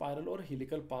follows a spiral or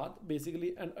helical path.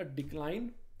 Basically, and a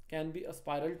decline can be a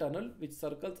spiral tunnel which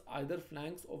circles either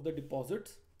flanks of the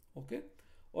deposits, okay,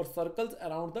 or circles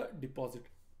around the deposit.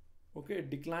 Okay,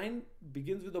 decline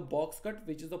begins with a box cut,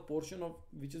 which is a portion of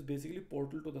which is basically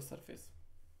portal to the surface.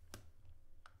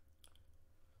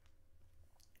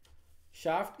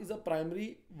 Shaft is a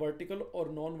primary vertical or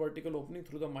non-vertical opening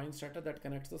through the mine strata that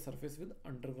connects the surface with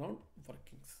underground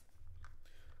workings.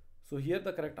 So here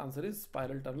the correct answer is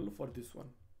spiral tunnel for this one.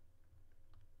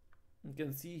 You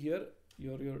can see here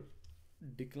your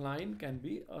decline can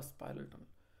be a spiral tunnel.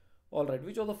 All right,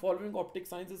 which of the following optic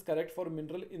signs is correct for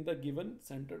mineral in the given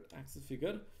centered axis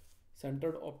figure?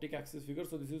 Centered optic axis figure.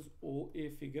 So this is OA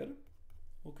figure.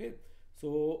 Okay,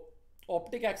 so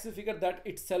optic axis figure that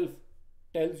itself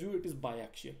tells you it is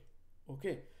biaxial.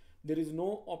 Okay, there is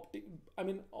no optic, I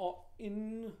mean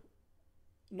in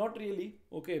not really.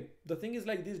 Okay, the thing is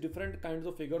like these different kinds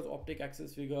of figures, optic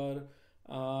axis figure,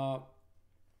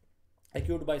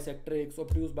 acute bisectrix,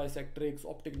 obtuse bisectrix,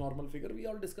 optic normal figure, we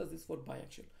all discuss this for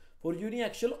biaxial. For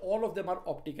uniaxial, all of them are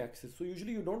optic axis. So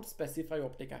usually you don't specify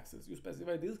optic axis, you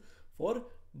specify this for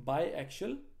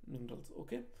biaxial minerals.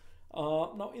 Okay.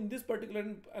 Now in this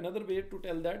particular, another way to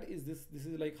tell that is this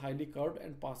is like highly curved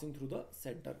and passing through the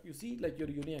center. You see, like your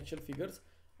uniaxial figures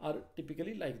are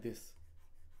typically like this.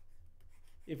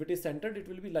 If it is centered, it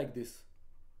will be like this.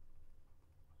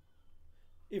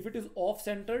 If it is off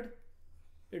centered,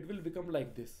 it will become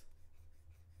like this.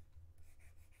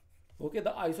 Okay,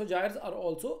 the isogyres are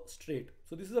also straight.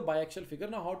 So this is a biaxial figure.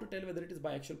 Now how to tell whether it is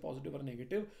biaxial positive or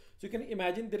negative? So you can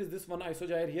imagine there is this one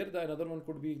isogyre here, the another one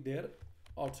could be there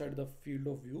outside the field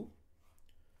of view.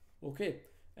 Okay,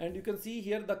 and you can see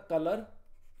here the color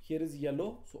here is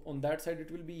yellow, so on that side it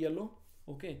will be yellow.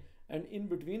 Okay, and in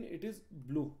between it is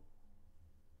blue.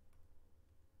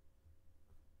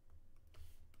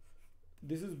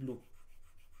 This is blue.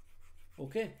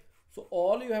 Okay, so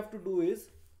all you have to do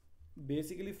is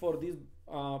basically for these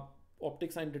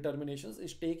optic sign determinations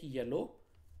is take yellow,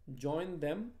 join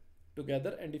them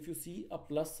together, and if you see a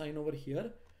plus sign over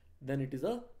here, then it is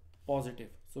a positive.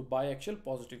 So biaxial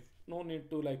positive. No need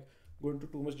to like go into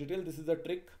too much detail. This is a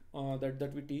trick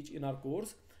that we teach in our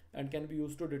course and can be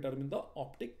used to determine the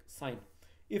optic sign.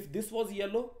 If this was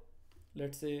yellow,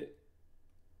 let's say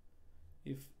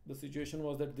if the situation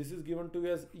was that this is given to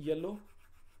you as yellow,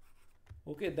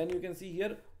 okay, then you can see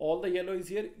here all the yellow is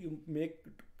here, you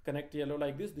connect yellow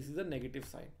like this, this is a negative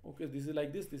sign. Okay, this is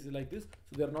like this is like this,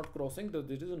 so they are not crossing,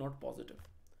 this is not positive.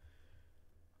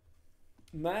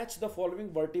 Match the following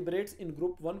vertebrates in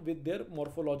group 1 with their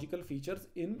morphological features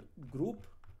in group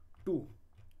 2.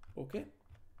 Okay,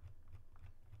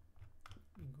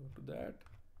 go to that.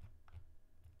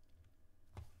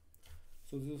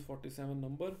 So this is 47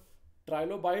 number.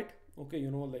 Trilobite, okay,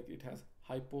 you know, like it has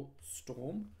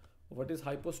hypostome. What is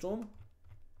hypostome?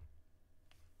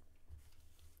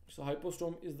 So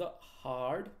hypostome is the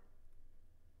hard,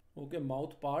 okay,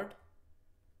 mouth part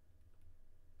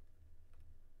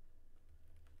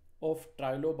of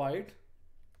trilobite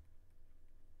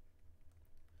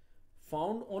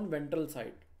found on ventral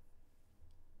side.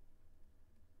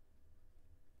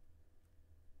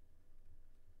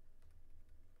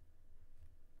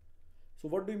 So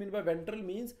what do you mean by ventral?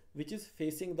 Means which is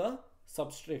facing the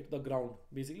substrate, the ground,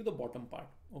 basically the bottom part.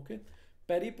 Okay,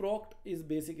 periproct is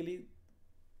basically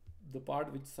the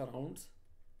part which surrounds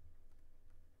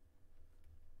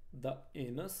the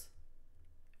anus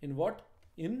in what?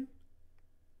 In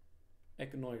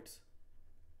echinoids.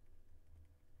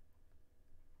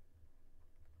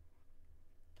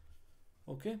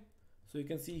 Okay, so you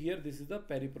can see here this is the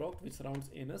periproct which surrounds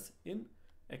anus in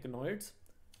echinoids.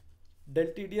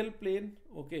 Deltoideal plane,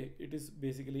 okay, it is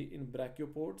basically in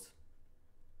brachiopods.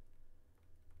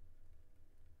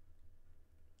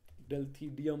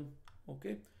 Deltoidium,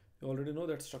 okay, you already know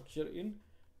that structure in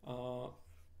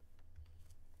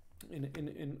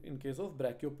case of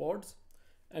brachiopods.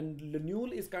 And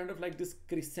lunule is kind of like this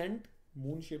crescent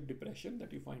moon-shaped depression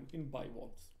that you find in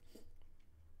bivalves.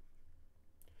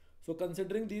 So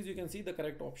considering these, you can see the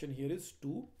correct option here is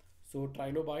 2. So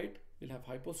trilobite will have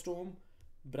hypostome,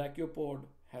 brachiopod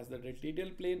has the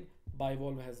deltoideal plane,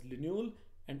 bivalve has lunule,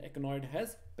 and echinoid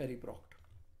has periproct.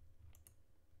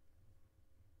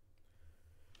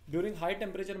 During high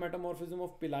temperature metamorphism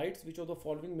of pylites, which of the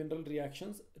following mineral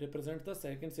reactions represent the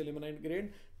second sillimanite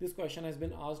grain? This question has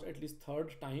been asked at least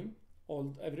third time.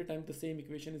 Every time the same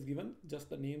equation is given, just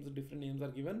the names, different names are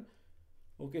given.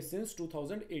 Okay, since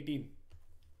 2018.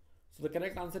 So the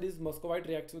correct answer is muscovite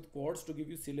reacts with quartz to give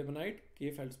you sillimanite,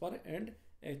 K feldspar, and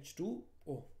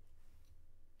H2O.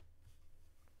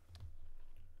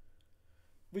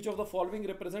 Which of the following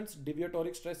represents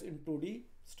deviatoric stress in 2D?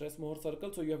 Stress Mohr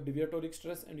circle. So you have deviatoric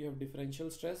stress and you have differential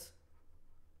stress.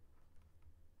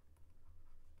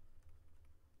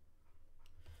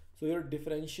 So your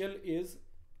differential is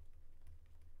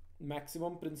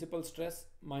maximum principal stress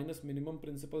minus minimum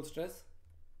principal stress.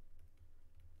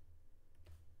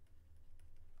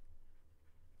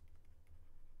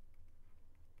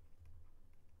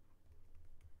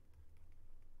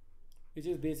 which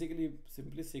is basically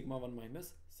simply sigma 1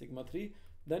 minus sigma 3.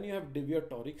 Then you have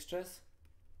deviatoric stress,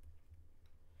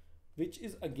 which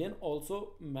is again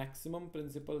also maximum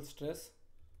principal stress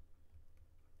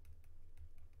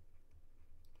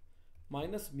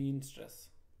minus mean stress.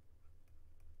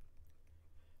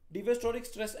 Deviatoric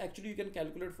stress actually you can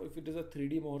calculate for, if it is a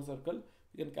 3D Mohr circle,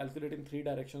 you can calculate in 3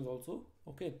 directions also.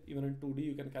 Okay, even in 2D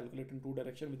you can calculate in 2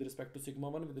 directions with respect to sigma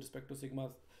 1, with respect to sigma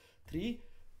 3,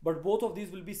 but both of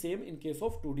these will be same in case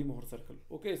of 2D Mohr circle.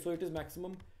 Okay, so it is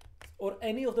maximum or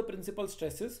any of the principal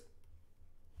stresses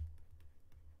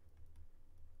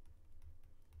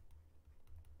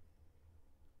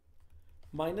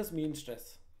minus mean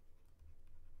stress.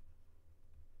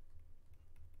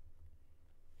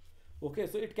 Okay,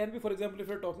 so it can be, for example, if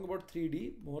you're talking about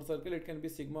 3D Mohr circle, it can be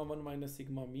sigma 1 minus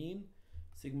sigma mean,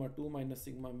 sigma 2 minus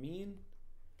sigma mean,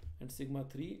 and sigma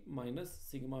 3 minus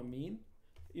sigma mean.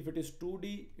 If it is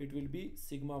 2D, it will be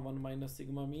sigma 1 minus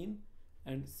sigma mean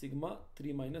and sigma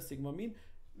 3 minus sigma mean,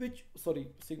 which, sorry,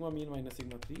 sigma mean minus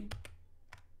sigma 3.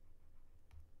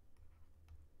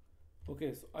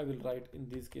 Okay, so I will write in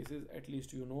these cases, at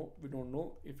least you know, we don't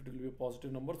know if it will be a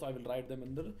positive number, so I will write them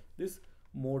under this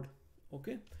mode.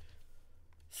 Okay,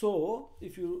 so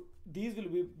if you, these will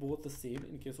be both the same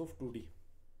in case of 2D,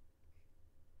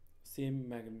 same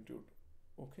magnitude.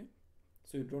 Okay,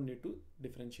 so you don't need to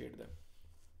differentiate them.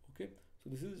 Okay, so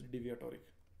this is deviatoric.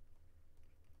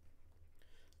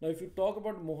 Now if you talk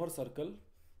about Mohr circle,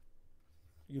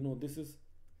 you know this is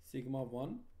sigma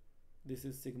 1, this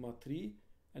is sigma 3,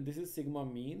 and this is sigma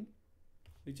mean,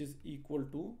 which is equal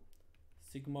to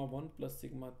sigma 1 plus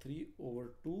sigma 3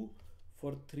 over 2.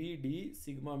 For 3D,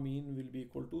 sigma mean will be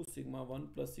equal to sigma 1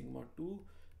 plus sigma 2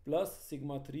 plus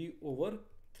sigma 3 over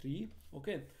 3.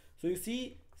 Okay, so you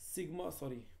see sigma,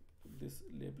 sorry, this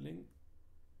labeling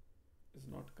is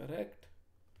not correct.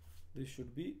 This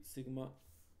should be sigma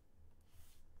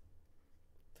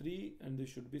 3 and this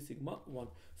should be sigma 1.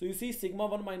 So you see sigma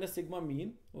 1 minus sigma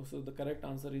mean. So the correct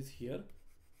answer is here,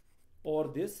 or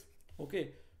this.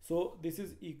 Okay, so this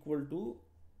is equal to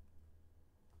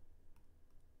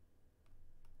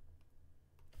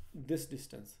this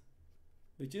distance,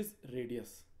 which is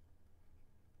radius.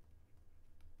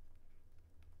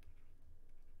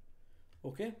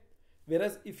 Okay,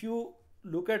 whereas if you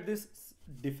look at this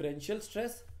differential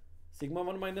stress, sigma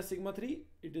 1 minus sigma 3,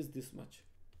 it is this much.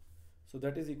 So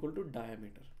that is equal to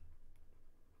diameter.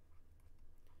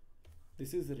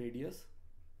 This is radius.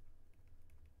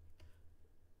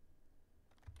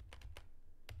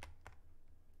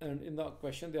 And in the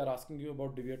question they are asking you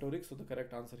about deviatoric, so the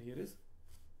correct answer here is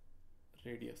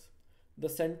radius. The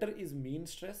center is mean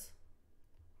stress.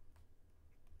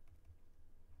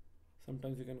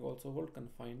 Sometimes you can also hold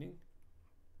confining.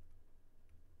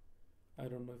 I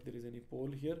don't know if there is any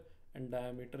pole here, and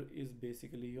diameter is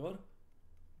basically your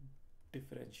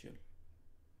differential.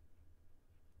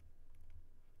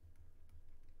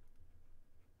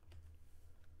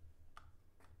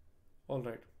 All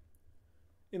right.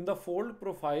 In the fold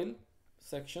profile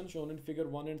section shown in figure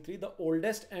 1 and 3, the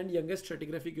oldest and youngest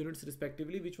stratigraphic units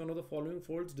respectively, which one of the following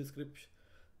folds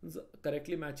descriptions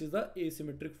correctly matches the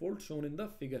asymmetric fold shown in the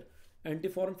figure?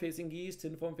 Antiform facing east,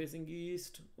 synform facing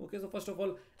east. Okay, so first of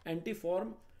all,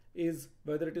 antiform is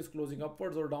whether it is closing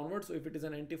upwards or downwards. So if it is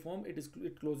an antiform,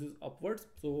 it closes upwards.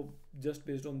 So just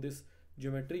based on this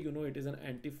geometry, you know it is an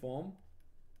antiform.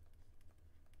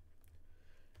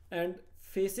 And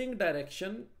facing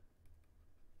direction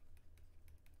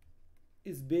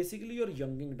is basically your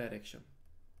younging direction.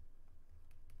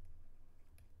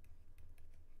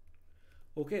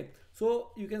 Okay,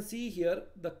 so you can see here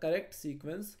the correct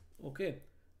sequence. Okay,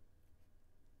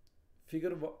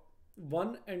 figure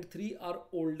 1 and 3 are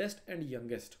oldest and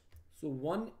youngest. So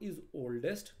 1 is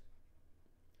oldest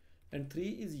and 3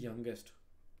 is youngest.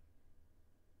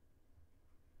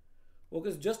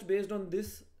 Okay, so just based on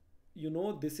this, you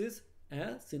know this is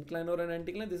a syncline or an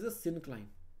anticline. This is a syncline.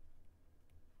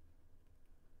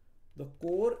 The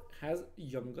core has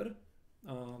younger.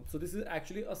 So this is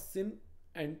actually a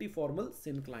antiformal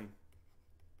syncline.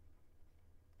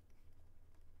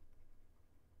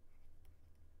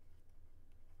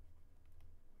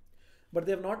 But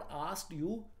they have not asked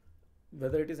you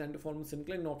whether it is antiformal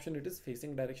syncline. In option it is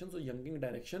facing direction, so younging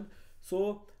direction.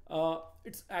 So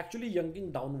it's actually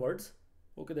younging downwards.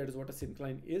 Okay, that is what a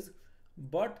syncline is.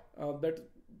 But that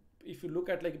if you look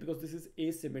at, like, because this is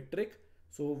asymmetric,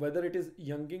 so whether it is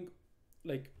younging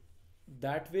like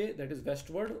that way, that is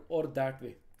westward, or that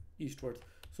way, eastwards,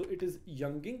 so it is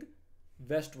younging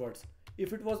westwards.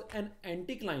 If it was an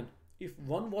anticline, if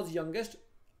one was youngest,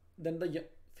 then the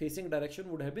facing direction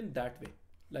would have been that way,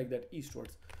 like that,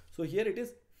 eastwards. So here it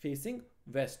is facing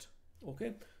west.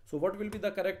 Okay, so what will be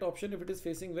the correct option if it is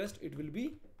facing west? It will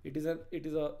be, it is an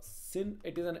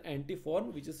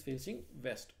antiform which is facing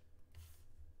west.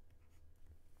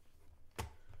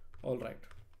 All right.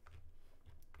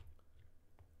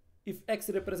 If X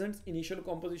represents initial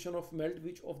composition of melt,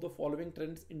 which of the following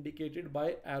trends indicated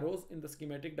by arrows in the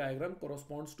schematic diagram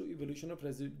corresponds to evolution of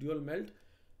residual melt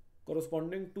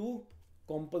corresponding to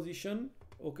composition,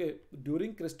 okay,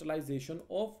 during crystallization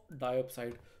of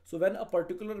diopside? So when a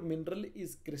particular mineral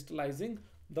is crystallizing,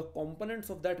 the components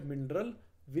of that mineral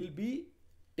will be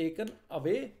taken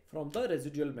away from the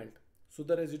residual melt. So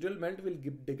the residual melt will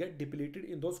get depleted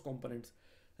in those components.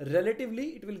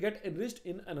 Relatively, it will get enriched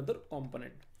in another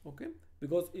component. Okay,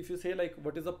 because if you say like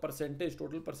what is the percentage,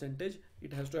 total percentage,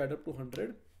 it has to add up to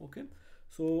 100. Okay,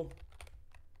 so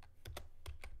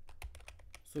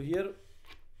here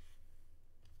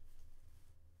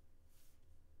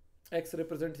X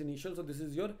represents initial, so this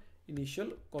is your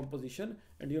initial composition,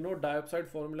 and you know diopside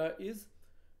formula is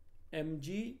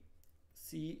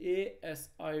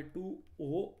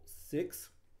MgCaSi2O6.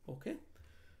 Okay,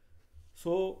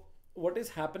 so what is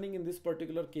happening in this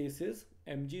particular case is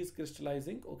Mg is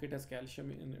crystallizing. Okay, it has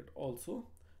calcium in it also.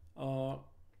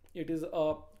 It is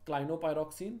a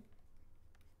clinopyroxene.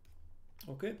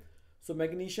 Okay, so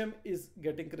magnesium is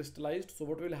getting crystallized. So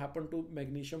what will happen to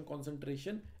magnesium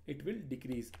concentration? It will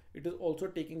decrease. It is also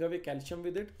taking away calcium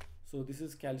with it. So this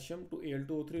is calcium to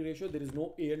Al2O3 ratio. There is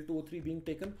no Al2O3 being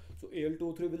taken. So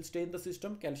Al2O3 will stay in the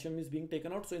system. Calcium is being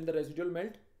taken out. So in the residual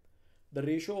melt, the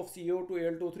ratio of CO to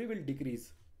Al2O3 will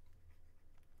decrease.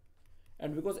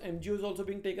 And because MgO is also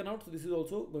being taken out, so this is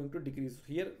also going to decrease.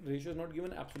 Here ratio is not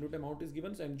given, absolute amount is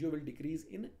given, so MgO will decrease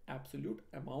in absolute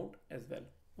amount as well.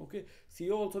 Okay,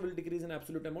 CO also will decrease in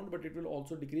absolute amount, but it will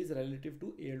also decrease relative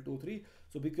to Al2O3.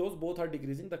 So because both are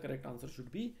decreasing, the correct answer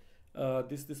should be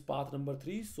this path number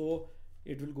 3. So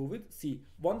it will go with C.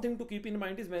 One thing to keep in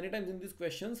mind is many times in these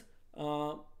questions,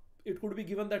 it could be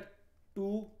given that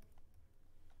 2,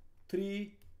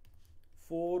 3,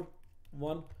 4,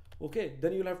 1. Okay,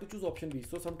 then you'll have to choose option B.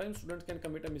 So sometimes students can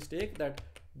commit a mistake that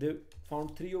they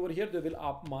found 3 over here, they will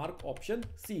mark option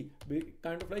C.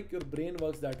 Kind of like your brain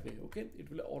works that way. Okay, it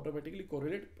will automatically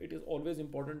correlate. It is always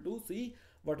important to see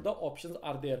what the options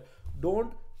are there.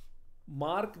 Don't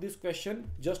mark this question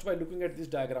just by looking at this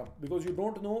diagram, because you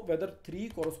don't know whether 3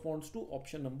 corresponds to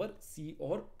option number C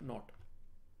or not.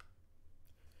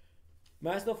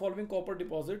 Match the following copper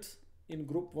deposits in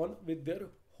group 1 with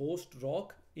their host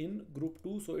rock in group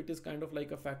 2. So it is kind of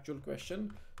like a factual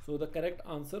question. So the correct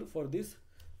answer for this,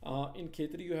 in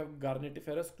K3 you have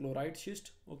garnetiferous chloride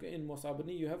schist. Okay, in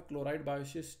Mosabani you have chloride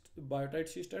biotite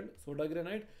schist and soda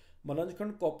granite.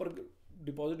 Malanjkhand copper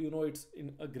deposit, you know it's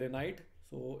in a granite,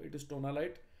 so it is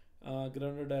tonalite,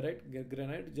 granodiorite,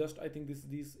 granite. Just I think this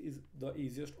is the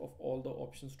easiest of all the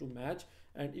options to match.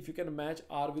 And if you can match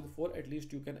R with 4, at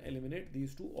least you can eliminate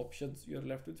these 2 options. You are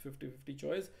left with 50-50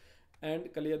 choice.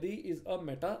 And Kalyadi is a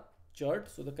meta chert.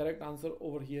 So the correct answer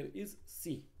over here is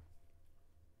C.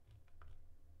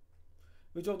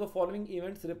 Which of the following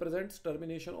events represents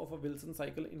termination of a Wilson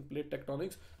cycle in plate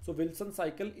tectonics? So Wilson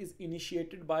cycle is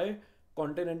initiated by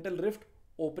continental rift,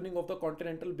 opening of the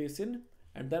continental basin,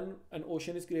 and then an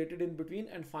ocean is created in between,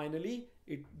 and finally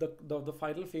the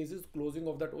final phase is closing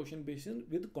of that ocean basin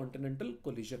with continental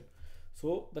collision.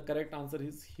 So the correct answer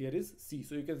is here is C.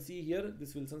 So you can see here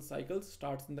this Wilson cycle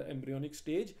starts in the embryonic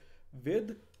stage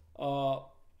with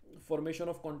formation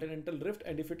of continental rift,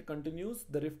 and if it continues,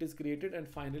 the rift is created, and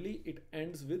finally it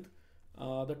ends with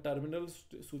the terminal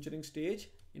suturing stage,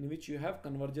 in which you have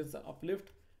convergence,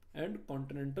 uplift, and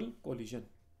continental collision.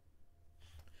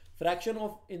 Fraction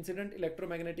of incident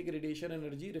electromagnetic radiation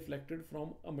energy reflected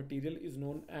from a material is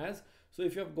known as. So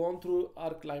if you have gone through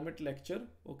our climate lecture,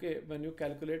 okay, when you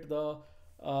calculate the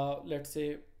let's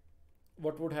say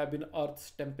what would have been Earth's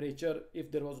temperature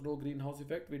if there was no greenhouse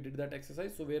effect, we did that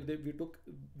exercise. So where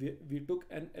we took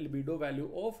an albedo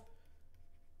value of,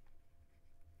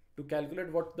 to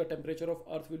calculate what the temperature of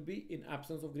Earth will be in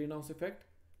absence of greenhouse effect.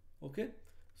 Okay,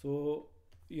 so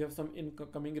you have some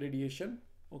incoming radiation,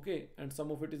 okay, and some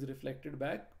of it is reflected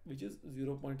back, which is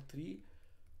 0.3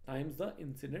 times the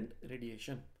incident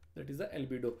radiation. That is the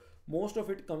albedo. Most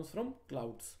of it comes from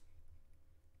clouds.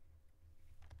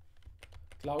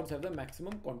 Clouds have the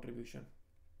maximum contribution.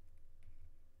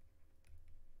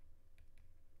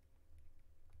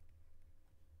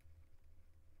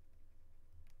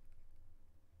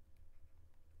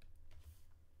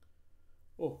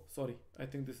 Oh, sorry. I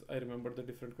think I remember the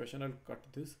different question. I'll cut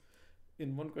this.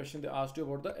 In one question, they asked you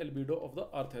about the albedo of the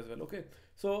Earth as well. Okay.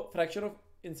 So fraction of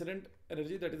incident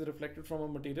energy that is reflected from a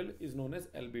material is known as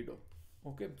albedo.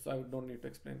 Okay, so I don't need to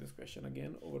explain this question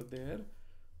again over there.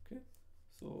 Okay,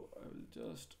 so I will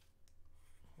just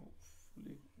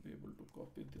hopefully be able to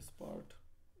copy this part.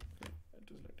 Okay,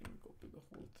 it is letting me copy the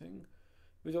whole thing.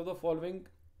 Which of the following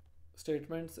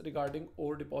statements regarding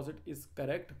ore deposit is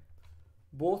correct?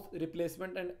 Both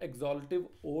replacement and exhaustive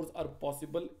ores are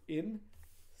possible in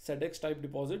SEDEX type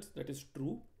deposits. That is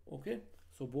true. Okay,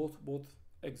 so both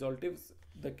exhaustive,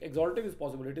 the exhaustive is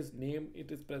possible. It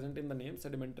is present in the name,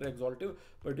 sedimentary exhaustive,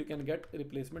 but you can get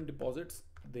replacement deposits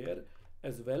there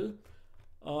as well.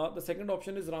 The second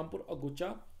option is Rampur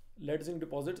Agucha. Lead zinc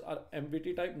deposits are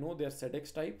MVT type. No, they are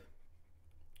SEDEX type.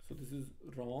 So this is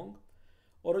wrong.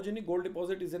 Orogeny gold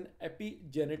deposit is an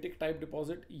epigenetic type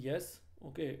deposit. Yes.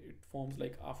 Okay, it forms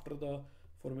like after the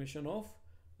formation of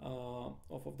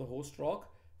the host rock.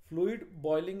 Fluid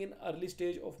boiling in early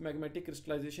stage of magmatic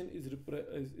crystallization is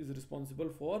responsible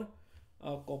for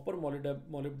copper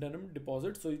molybdenum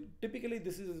deposit. So typically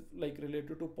this is like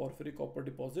related to porphyry copper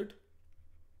deposit.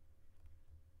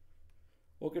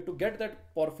 Okay, to get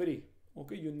that porphyry,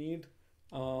 okay, you need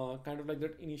kind of like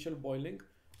that initial boiling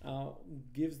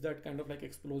gives that kind of like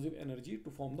explosive energy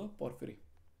to form the porphyry.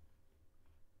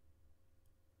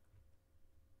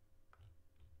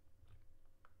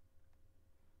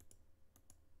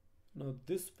 Now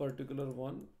this particular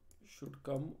one should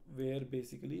come where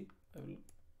basically I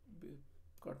will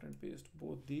cut and paste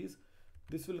both these.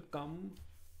 This will come,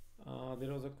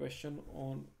 there was a question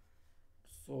on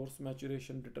source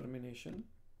maturation determination.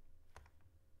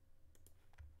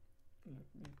 Let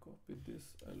me copy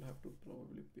this. I'll have to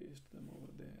probably paste them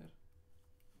over there.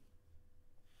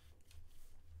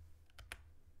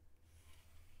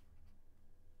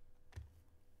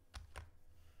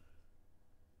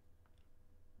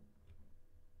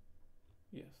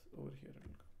 Yes, over here it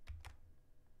will come.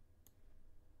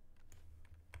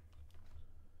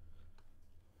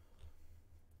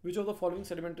 Which of the following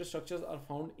sedimentary structures are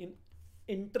found in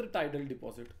intertidal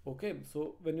deposit? Okay,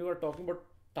 so when you are talking about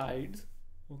tides,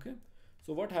 okay,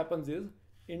 so what happens is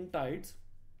in tides,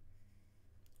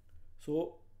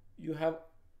 so you have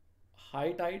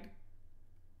high tide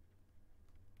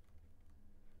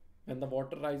when the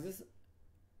water rises.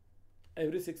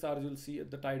 Every 6 hours you'll see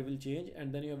the tide will change,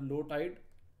 and then you have low tide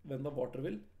when the water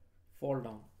will fall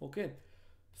down. Okay,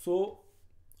 so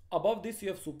above this you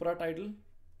have supratidal,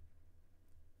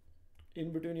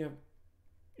 in between you have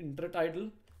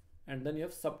intertidal, and then you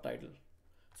have subtidal.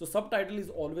 So subtidal is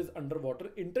always underwater.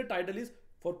 Intertidal is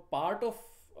for part of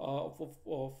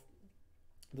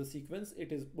the sequence.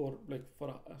 It is more like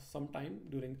for some time.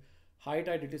 During high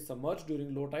tide it is submerged,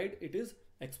 during low tide it is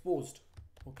exposed.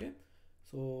 Okay,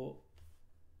 so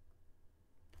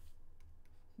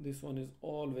this one is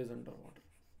always underwater.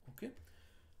 Okay,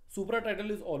 supratidal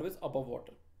is always above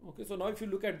water. Okay, so now if you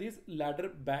look at this ladder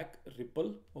back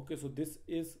ripple, okay, so this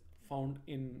is found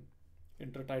in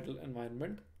intertidal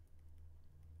environment.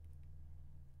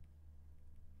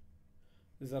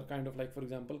 These are kind of like, for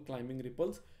example, climbing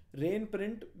ripples. Rain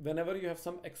print whenever you have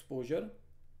some exposure.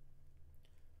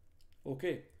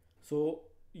 Okay, so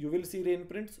you will see rain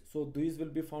prints. So these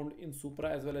will be found in supra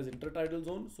as well as intertidal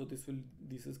zone. So this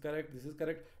is correct. This is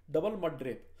correct. Double mud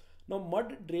drape. Now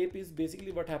mud drape is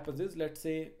basically what happens is, let's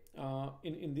say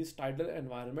in these tidal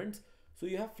environments, so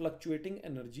you have fluctuating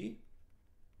energy.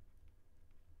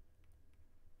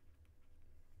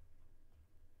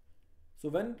 So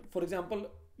when, for example,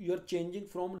 you are changing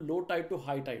from low tide to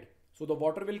high tide, so the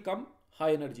water will come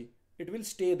high energy, it will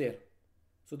stay there.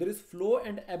 So there is flow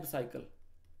and ebb cycle.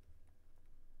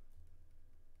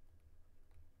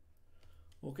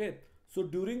 Okay, so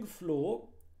during flow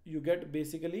you get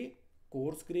basically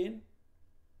coarse grain,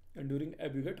 and during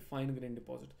ebb you get fine grain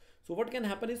deposit. So what can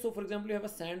happen is, so for example you have a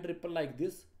sand ripple like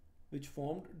this which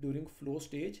formed during flow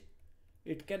stage.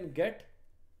 It can get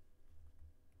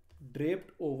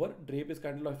draped over, drape is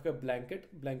kind of like a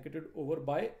blanketed over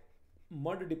by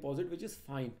mud deposit which is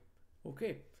fine.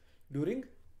 Okay, during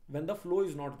when the flow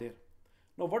is not there.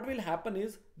 Now what will happen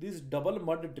is, this double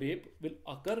mud drape will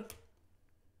occur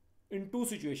in two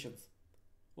situations.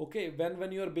 Okay,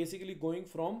 when you are basically going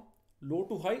from low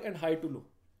to high and high to low.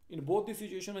 In both the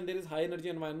situation, when there is high energy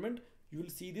environment, you will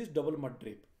see this double mud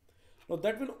drape. Now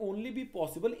that will only be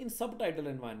possible in subtidal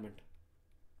environment,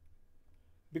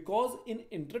 because in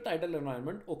intertidal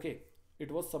environment, okay,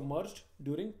 it was submerged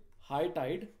during high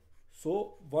tide,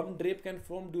 so one drape can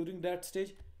form during that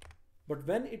stage. But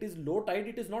when it is low tide,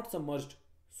 it is not submerged,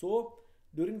 so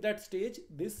during that stage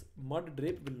this mud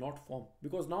drape will not form,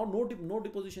 because now no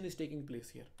deposition is taking place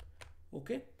here.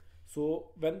 Okay,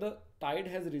 so when the tide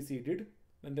has receded,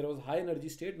 when there was high energy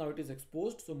state, now it is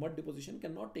exposed, so mud deposition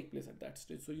cannot take place at that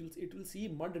stage. So it will see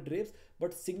mud drapes,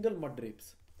 but single mud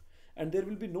drapes, and there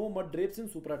will be no mud drapes in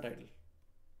supratidal.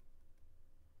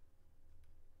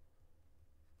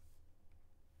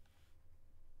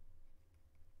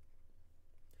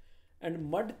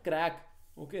 And mud crack,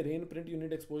 okay, rain print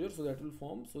unit exposure, so that will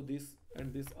form. So this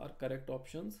and this are correct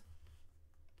options.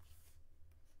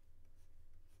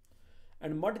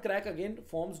 And mud crack again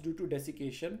forms due to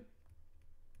desiccation.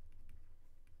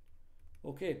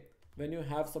 Okay, when you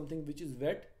have something which is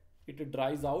wet, it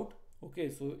dries out.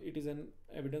 Okay, so it is an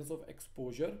evidence of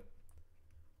exposure.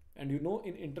 And you know,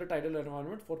 in intertidal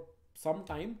environment, for some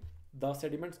time the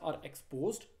sediments are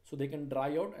exposed, so they can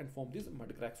dry out and form these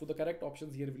mud cracks. So the correct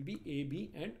options here will be A,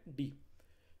 B and D.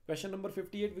 Question number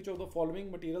 58, which of the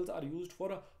following materials are used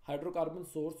for a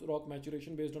hydrocarbon source rock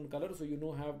maturation based on color? So you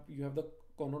know, you have the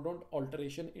conodont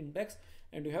alteration index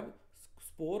and you have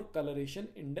spore coloration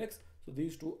index. So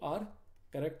these two are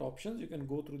correct options. You can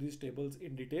go through these tables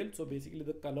in detail. So basically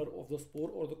the color of the spore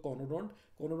or the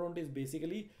conodont is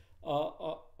basically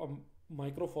a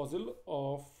microfossil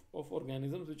of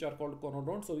organisms which are called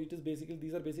conodonts. So it is basically,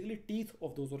 these are basically teeth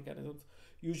of those organisms.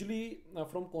 Usually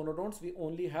from conodonts we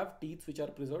only have teeth which are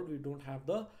preserved. We don't have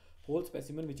the whole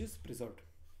specimen which is preserved.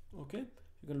 Okay,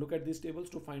 you can look at these tables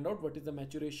to find out what is the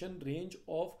maturation range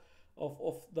of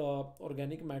the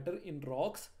organic matter in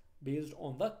rocks based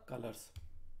on the colors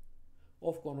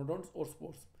of conodonts or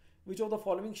spores. Which of the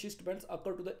following schist belts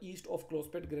occur to the east of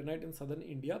Closepet granite in southern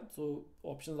India? So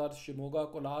options are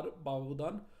Shimoga, Kolar,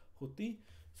 Bababudan, Hutti.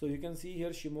 So you can see here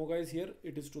Shimoga is here,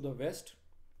 it is to the west.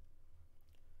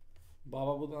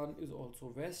 Bababudan is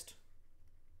also west.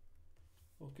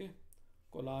 Okay,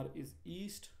 Kolar is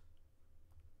east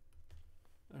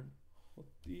and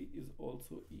Hutti is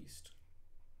also east.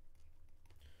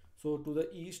 So to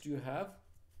the east you have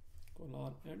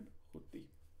Kolar and Hutti.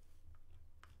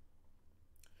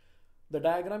 The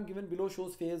diagram given below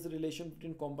shows phase relation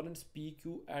between components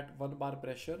PQ at 1 bar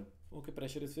pressure. Okay,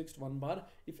 pressure is fixed 1 bar.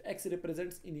 If X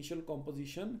represents initial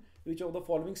composition, which of the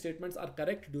following statements are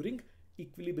correct during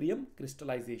equilibrium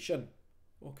crystallization?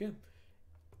 Okay,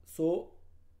 so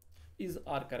is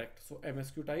are correct. So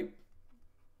MSQ type.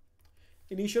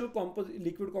 Initial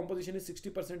liquid composition is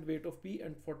 60% weight of P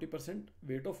and 40%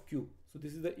 weight of Q. So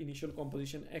this is the initial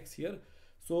composition X here.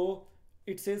 So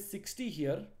it says 60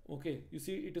 here. Okay, you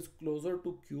see it is closer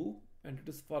to Q and it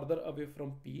is further away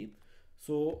from P.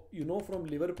 So you know from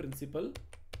lever principle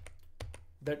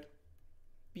that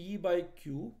P by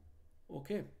Q,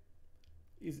 okay,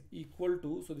 is equal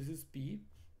to, so this is P,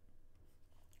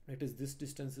 it is this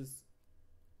distance is,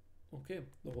 okay,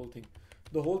 the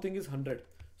whole thing is 100.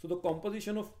 So the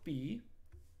composition of P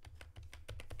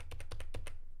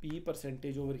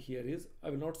percentage over here is,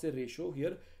 I will not say ratio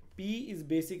here, P is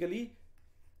basically,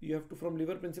 you have to, from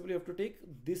lever principle you have to take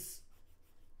this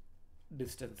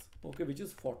distance, okay, which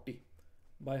is 40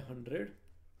 by 100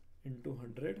 into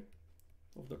 100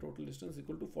 of the total distance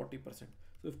equal to 40%.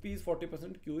 So if P is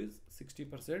 40%, Q is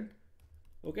 60%.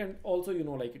 Okay, and also you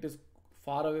know, like it is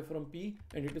far away from P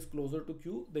and it is closer to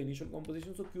Q, the initial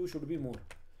composition, so Q should be more.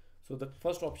 So the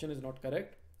first option is not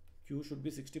correct. Q should be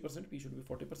 60%, P should be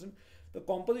 40%. The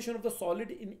composition of the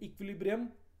solid in equilibrium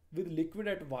with liquid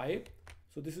at Y.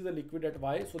 So this is the liquid at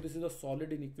Y. So this is the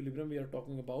solid in equilibrium we are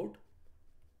talking about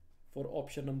for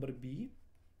option number B.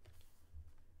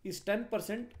 Is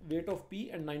 10% weight of P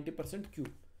and 90% Q.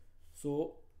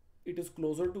 So it is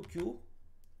closer to Q.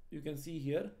 You can see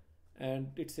here and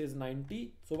it says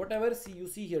 90. So whatever you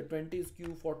see here, 20 is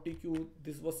Q, 40 Q,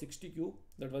 this was 60 Q.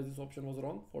 That was, this option was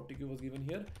wrong. 40 Q was given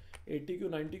here. 80 Q,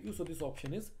 90 Q. So this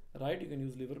option is right. You can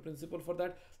use lever principle for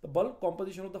that. The bulk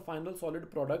composition of the final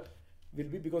solid product will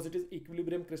be, because it is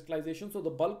equilibrium crystallization. So the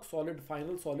bulk solid,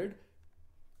 final solid,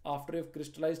 after you've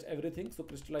crystallized everything, so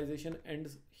crystallization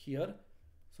ends here.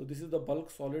 So this is the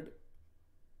bulk solid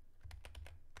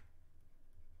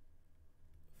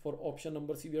for option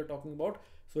number C we are talking about.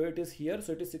 So it is here.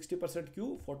 So it is 60%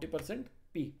 Q, 40%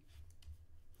 P.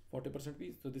 40%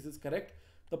 P. So this is correct.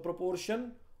 The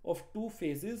proportion of two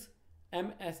phases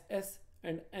MSS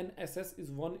and NSS is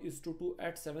 1:2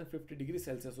 at 750 degrees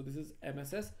Celsius. So this is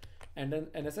MSS and then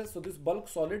NSS. So this bulk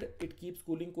solid, it keeps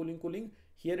cooling.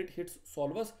 Here it hits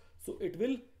solvus. So it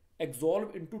will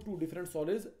absorb into two different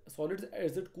solids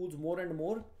as it cools more and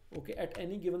more. Okay, at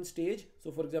any given stage.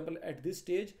 So for example, at this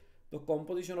stage, the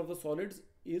composition of the solids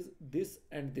is this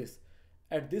and this.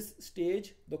 At this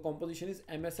stage, the composition is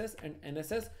MSS and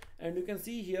NSS, and you can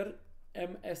see here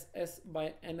MSS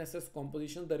by NSS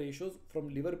composition, the ratios from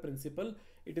lever principle,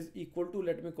 it is equal to,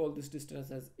 let me call this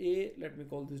distance as A, let me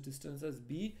call this distance as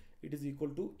B, it is equal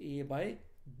to A by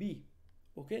B.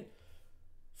 Okay,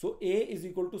 so A is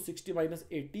equal to 60 minus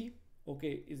 80,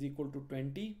 okay, is equal to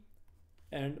 20,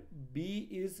 and B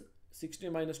is 60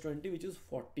 minus 20, which is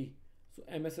 40. So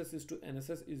MSS is to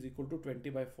NSS is equal to 20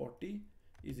 by 40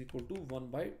 is equal to 1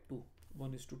 by 2.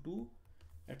 1 is to 2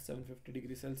 at 750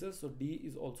 degrees Celsius. So D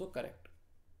is also correct.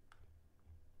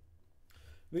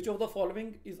 Which of the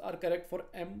following are correct for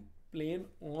M plane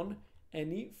on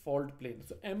any fault plane?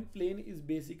 So M plane is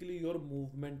basically your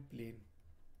movement plane.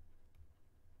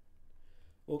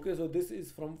 Okay, so this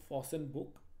is from Fossen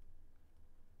book.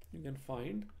 You can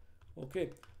find. Okay,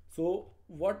 so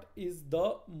what is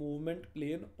the movement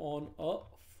plane on a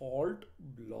fault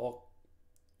block?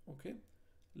 Okay,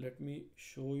 let me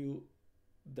show you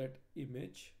that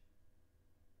image.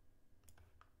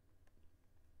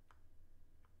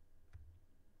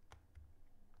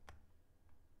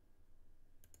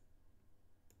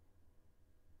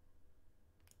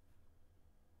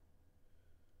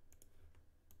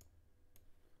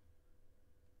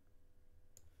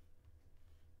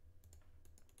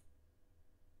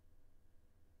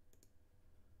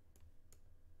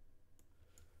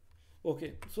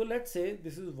 Okay, so let's say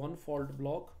this is one fault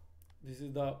block. This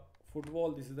is the foot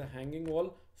wall, this is the hanging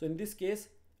wall. So in this case,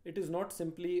 it is not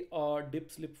simply a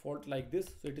dip slip fault like this.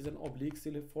 So it is an oblique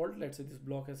slip fault. Let's say this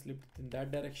block has slipped in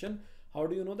that direction. How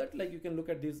do you know that? Like you can look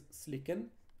at these slicken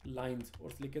lines or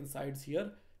slicken sides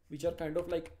here, which are kind of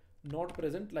like not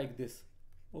present like this.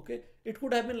 Okay, it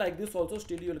could have been like this also,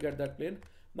 still you'll get that plane.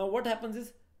 Now what happens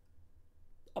is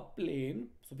a plane,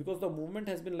 so because the movement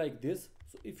has been like this,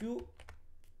 so if you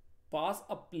pass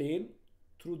a plane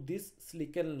through this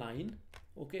slicken line,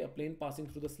 okay, a plane passing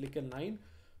through the slicken line,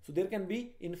 so there can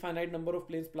be infinite number of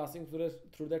planes passing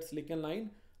through that slicken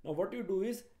line. Now what you do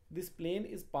is this plane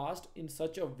is passed in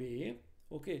such a way,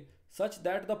 okay, such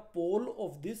that the pole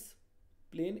of this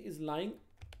plane is lying,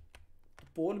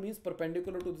 pole means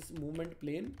perpendicular to this movement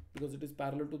plane because it is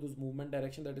parallel to this movement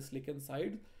direction, that is slicken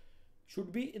side,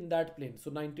 should be in that plane. So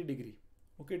 90 degree,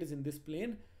 okay, it is in this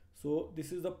plane. So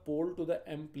this is the pole to the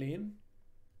M plane.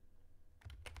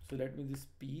 So let me this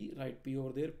P, write P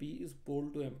over there. P is pole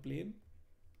to M plane,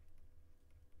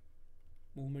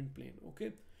 movement plane.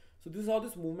 Okay, so this is how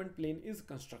this movement plane is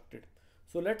constructed.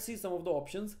 So let's see some of the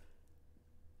options.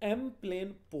 M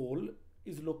plane pole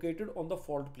is located on the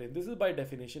fault plane. This is by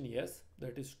definition, yes,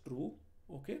 that is true.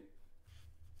 Okay,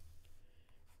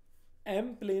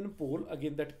 M plane pole,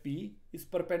 again that P is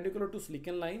perpendicular to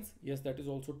slicken lines. Yes, that is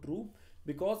also true,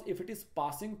 because if it is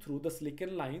passing through, the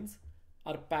slicken lines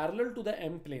are parallel to the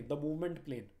M plane, the movement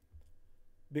plane,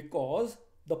 because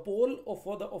the pole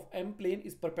of M plane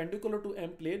is perpendicular to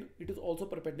M plane, it is also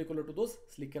perpendicular to those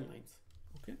slicken lines.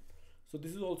 Okay, so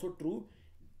this is also true.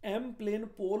 M plane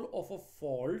pole of a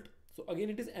fault, so again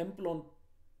it is M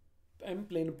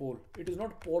plane pole, it is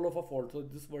not pole of a fault, so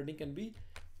this wording can be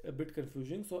a bit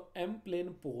confusing. So M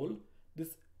plane pole,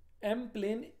 this M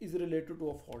plane is related to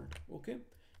a fault. Okay,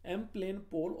 M plane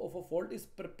pole of a fault is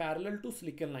parallel to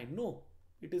slicken line. No,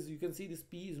 it is, you can see this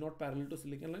P is not parallel to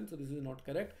slicken line, so this is not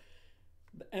correct.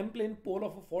 The M plane pole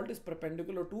of a fault is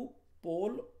perpendicular to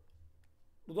pole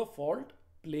to the fault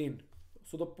plane.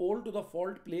 So the pole to the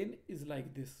fault plane is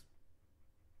like this.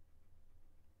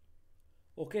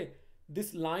 Okay,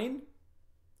 this line,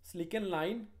 slicken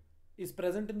line, is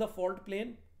present in the fault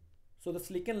plane. So the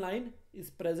slicken line is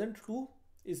present to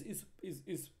is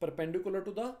perpendicular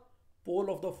to the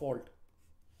pole of the fault.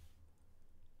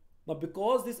 Now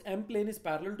because this M plane is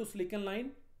parallel to slicken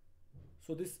line,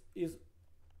 so this is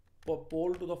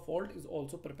pole to the fault is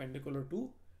also perpendicular to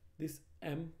this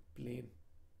M plane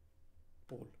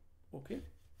pole. Okay,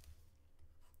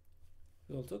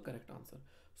 is also correct answer.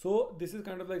 So this is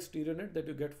kind of like stereo net that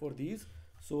you get for these.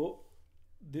 So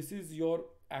this is your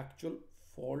actual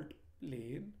fault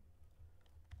plane.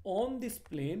 On this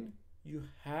plane you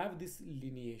have this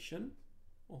lineation.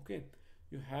 Okay,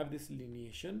 you have this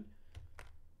lineation.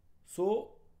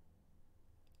 So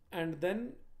and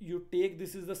then you take,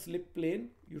 this is the slip plane,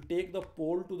 you take the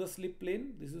pole to the slip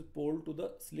plane, this is pole to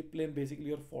the slip plane, basically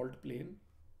your fault plane.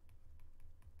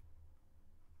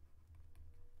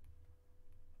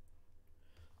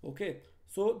 Okay,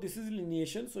 so this is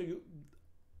lineation. So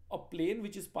a plane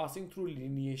which is passing through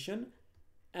lineation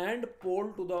and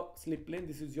pole to the slip plane,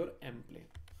 this is your M plane.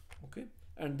 Okay,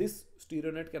 and this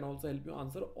stereo net can also help you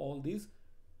answer all these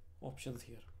options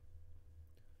here.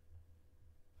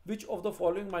 Which of the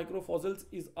following microfossils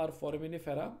are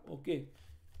foraminifera? Okay,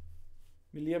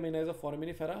 Miliamina is a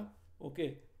foraminifera.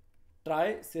 Okay,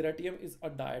 Triceratium is a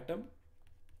diatom.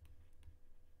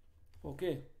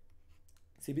 Okay,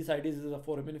 Cibicides is a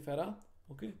foraminifera.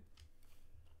 Okay,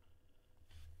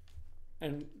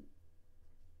 and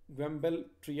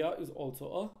Guembel-Tria is also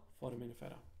a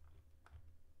foraminifera.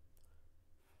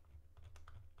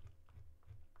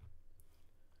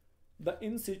 The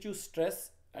in situ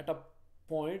stress at a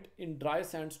point in dry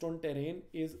sandstone terrain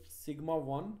is sigma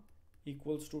 1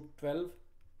 equals to 12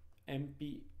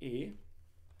 MPa.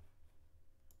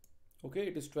 Okay,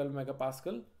 it is 12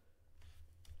 megapascal.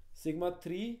 Sigma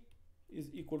 3 is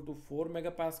equal to 4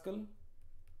 megapascal.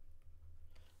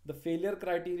 The failure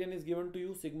criterion is given to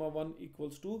you, sigma 1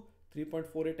 equals to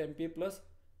 3.48 MPa plus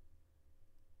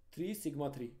 3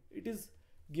 sigma 3. It is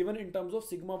given in terms of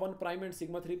sigma 1 prime and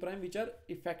sigma 3 prime, which are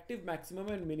effective maximum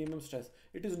and minimum stress.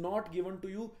 It is not given to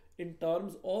you in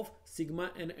terms of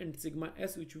sigma n and sigma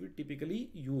s, which we typically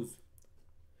use.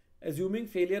 Assuming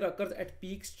failure occurs at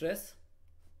peak stress,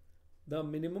 the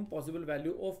minimum possible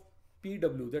value of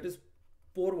PW, that is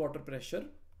pore water pressure,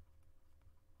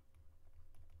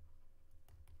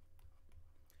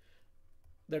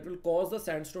 that will cause the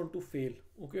sandstone to fail.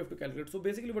 Okay, you have to calculate. So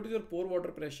basically, what is your pore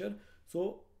water pressure?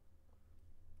 So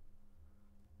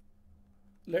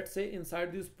let's say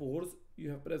inside these pores you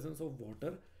have presence of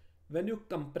water. When you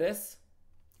compress,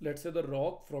 let's say the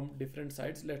rock from different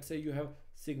sides, let's say you have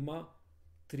sigma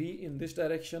 3 in this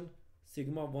direction,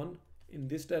 sigma 1 in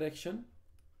this direction.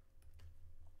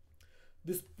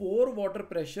 This pore water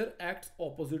pressure acts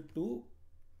opposite to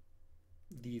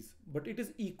these, but it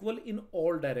is equal in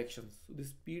all directions. So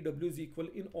this PW is equal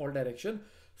in all direction.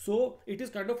 So it is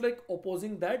kind of like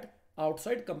opposing that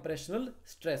outside compressional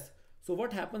stress. So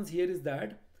what happens here is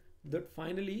that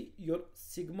finally your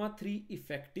sigma 3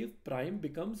 effective prime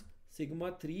becomes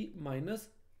sigma 3 minus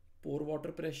pore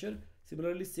water pressure.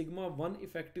 Similarly, sigma 1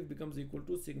 effective becomes equal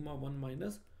to sigma 1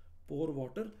 minus pore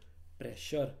water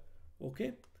pressure.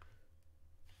 Okay.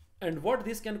 And what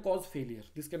this can cause failure?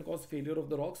 This can cause failure of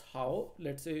the rocks. How?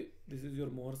 Let's say this is your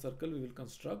Mohr circle we will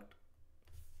construct.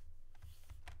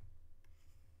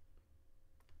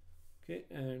 Okay,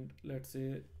 and let's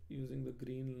say using the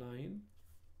green line,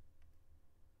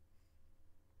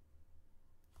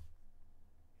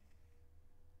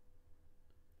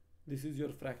 this is your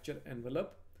fracture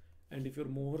envelope, and if your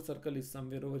Mohr circle is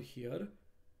somewhere over here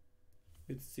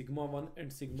with sigma 1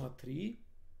 and sigma 3,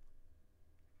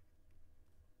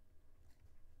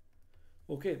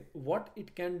 okay, what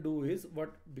it can do is,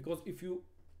 because if you,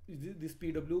 this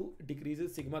PW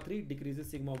decreases sigma 3, decreases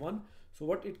sigma 1, so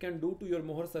what it can do to your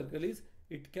Mohr circle is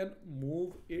it can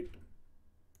move it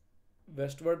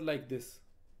westward like this.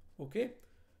 Okay,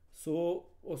 so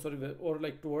or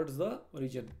like towards the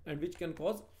origin, and which can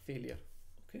cause failure.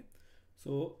 Okay,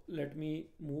 so let me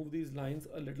move these lines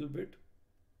a little bit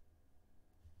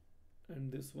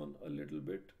and this one a little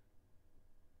bit,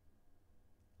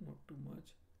 not too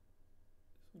much,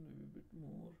 this one maybe a bit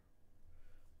more.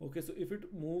 Okay, so if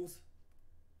it moves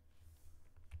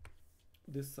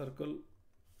this circle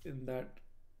in that,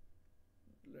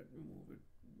 let me move it,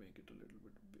 make it a little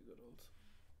bit bigger also.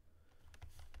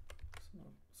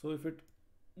 So if it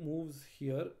moves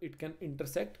here, it can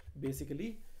intersect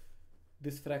basically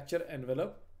this fracture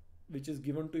envelope, which is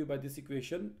given to you by this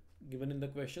equation given in the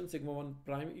question, sigma 1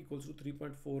 prime equals to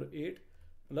 3.48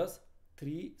 plus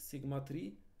 3 sigma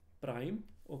 3 prime.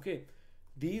 Okay,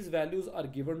 these values are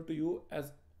given to you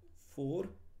as 4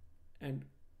 and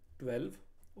 12.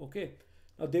 Okay,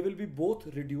 now they will be both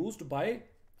reduced by,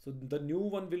 so the new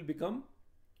one will become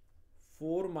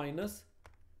 4 minus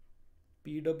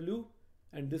PW,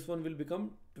 and this one will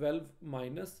become 12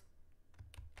 minus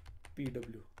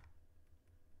PW.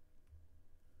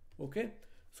 Okay,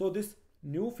 so this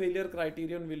new failure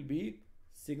criterion will be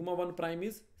sigma 1 prime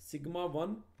is sigma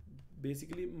 1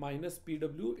 basically minus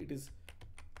PW, it is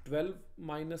 12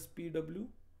 minus PW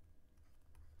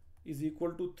is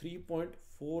equal to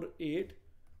 3.48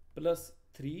 plus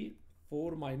 3,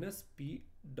 4 minus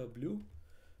PW.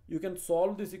 You can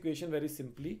solve this equation very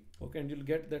simply, okay, and you'll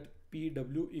get that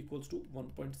PW equals to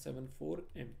 1.74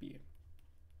 MPa.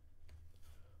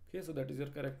 Okay, so that is your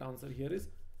correct answer. Here is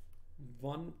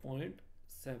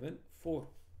 1.74.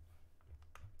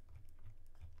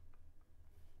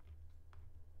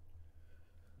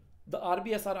 The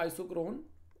RBSR isochrone,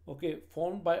 okay,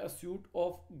 formed by a suite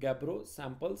of gabbro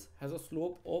samples has a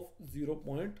slope of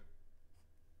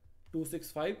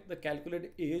 0.265, the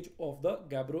calculated age of the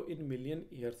gabbro in million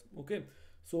years. Okay,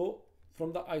 so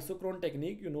from the isochrone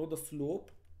technique, you know the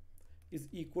slope is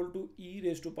equal to e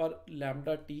raised to power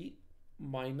lambda t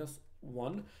minus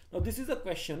 1. Now this is a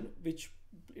question which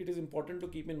it is important to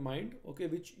keep in mind, okay,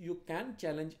 which you can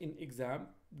challenge in exam.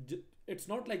 It's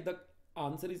not like the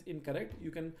answer is incorrect,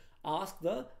 you can ask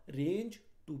the range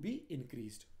to be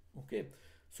increased. Okay,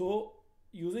 so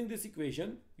using this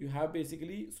equation, you have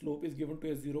basically slope is given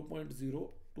to as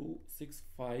 0.0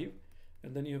 0.0265,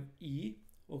 and then you have E.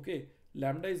 Okay,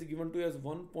 lambda is given to you as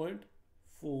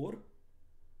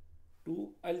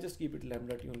 1.42. I'll just keep it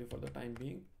lambda t only for the time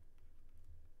being.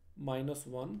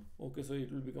 -1. Okay, so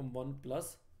it will become 1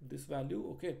 plus this value.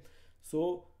 Okay,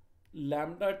 so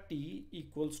lambda t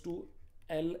equals to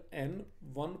ln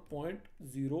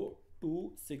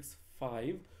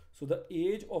 1.0265. So the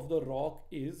age of the rock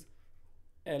is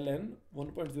ln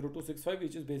 1.0265,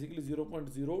 which is basically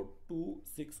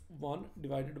 0.0261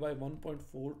 divided by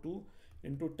 1.42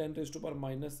 into 10 raised to power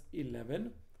minus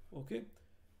 11. Okay,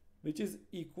 which is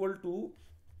equal to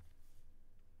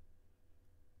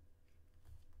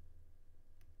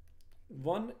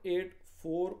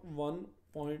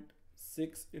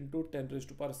 1841.6 into 10 raised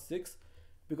to power 6,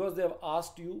 because they have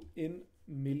asked you in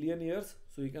million years,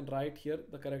 so you can write here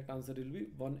the correct answer will be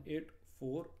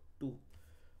 1842.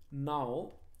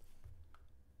 Now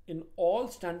in all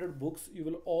standard books you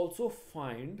will also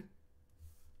find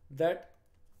that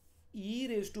e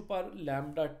raised to power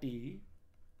lambda t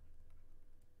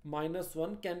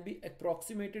 -1 can be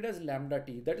approximated as lambda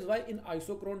t. That is why in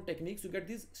isochrone techniques you get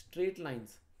these straight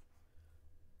lines.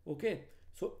 Okay,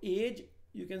 so age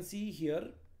you can see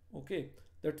here, okay,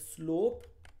 that slope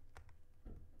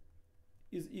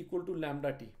is equal to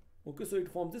lambda t. Okay, so it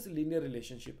forms this linear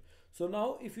relationship. So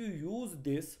now if you use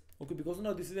this, okay, because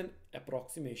now this is an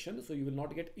approximation, so you will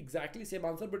not get exactly same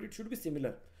answer, but it should be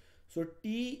similar. So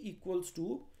t equals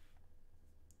to,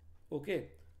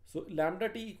 okay, so lambda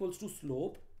t equals to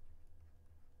slope,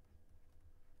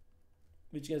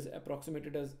 which is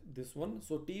approximated as this one.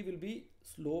 So t will be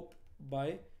slope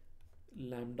by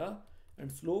lambda,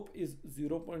 and slope is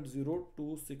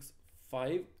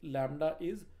 0.0265, lambda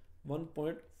is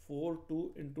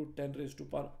 1.42 into 10 raised to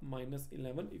power minus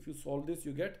 11. If you solve this,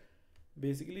 you get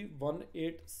basically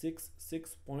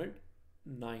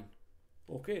 1866.9.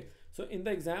 Okay, so in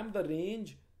the exam the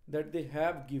range that they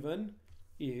have given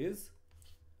is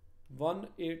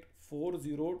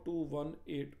 1840 to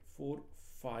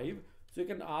 1845. So you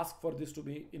can ask for this to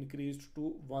be increased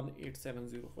to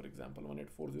 1870, for example,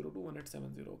 1840 to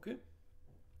 1870. Okay.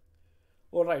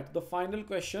 All right, the final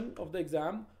question of the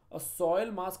exam: a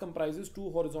soil mass comprises two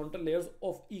horizontal layers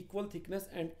of equal thickness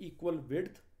and equal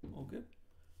width. Okay,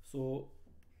 so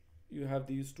you have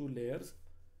these two layers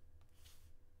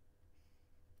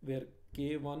where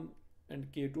K1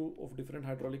 and K2 of different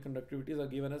hydraulic conductivities are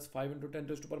given as 5 into 10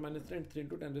 raised to power minus 3 and 3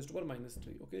 into 10 raised to power minus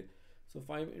 3. Okay, so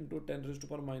 5 into 10 raised to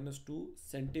power minus 2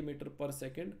 centimeter per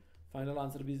second. Final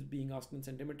answer is being asked in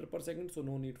centimeter per second, so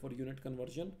no need for unit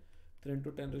conversion. 3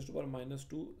 into 10 raised to power minus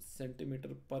 2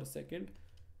 centimeter per second.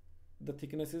 The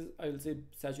thicknesses, I will say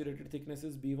saturated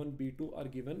thicknesses B1, B2 are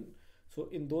given. So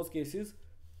in those cases,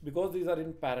 because these are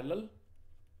in parallel,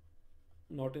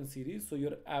 not in series, so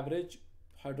your average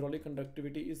hydraulic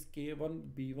conductivity is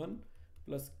K1 B1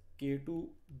 plus K2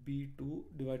 B2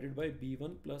 divided by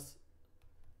B1 plus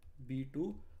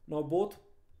B2. Now both,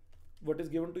 what is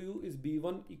given to you is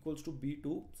B1 equals to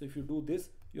B2. So if you do this,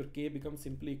 your K becomes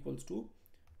simply equals to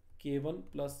K1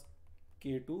 plus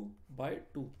K2 by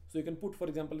 2. So you can put, for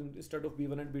example, instead of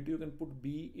B1 and B2, you can put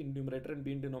B in numerator and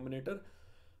B in denominator.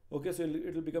 Okay, so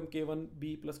it will become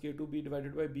K1B plus K2B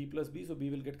divided by B plus B. So B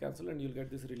will get cancelled and you'll get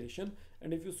this relation.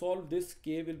 And if you solve this,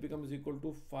 K will become is equal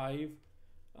to 5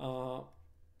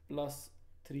 plus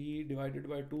 3 divided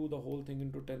by 2, the whole thing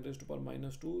into 10 raised to power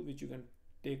minus 2, which you can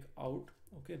take out.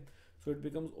 Okay, so it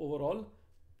becomes overall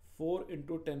 4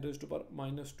 into 10 raised to power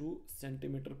minus 2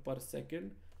 centimeter per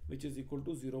second, which is equal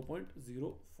to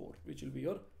 0.04, which will be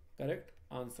your correct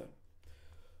answer.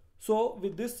 So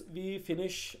with this, we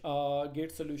finish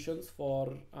GATE solutions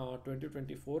for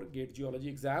 2024 GATE Geology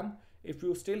exam. If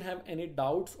you still have any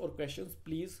doubts or questions,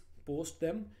 please post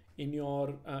them in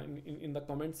your in the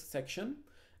comments section.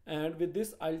 And with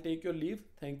this, I'll take your leave.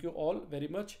 Thank you all very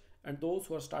much. And those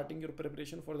who are starting your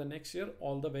preparation for the next year,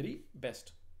 all the very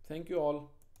best. Thank you all.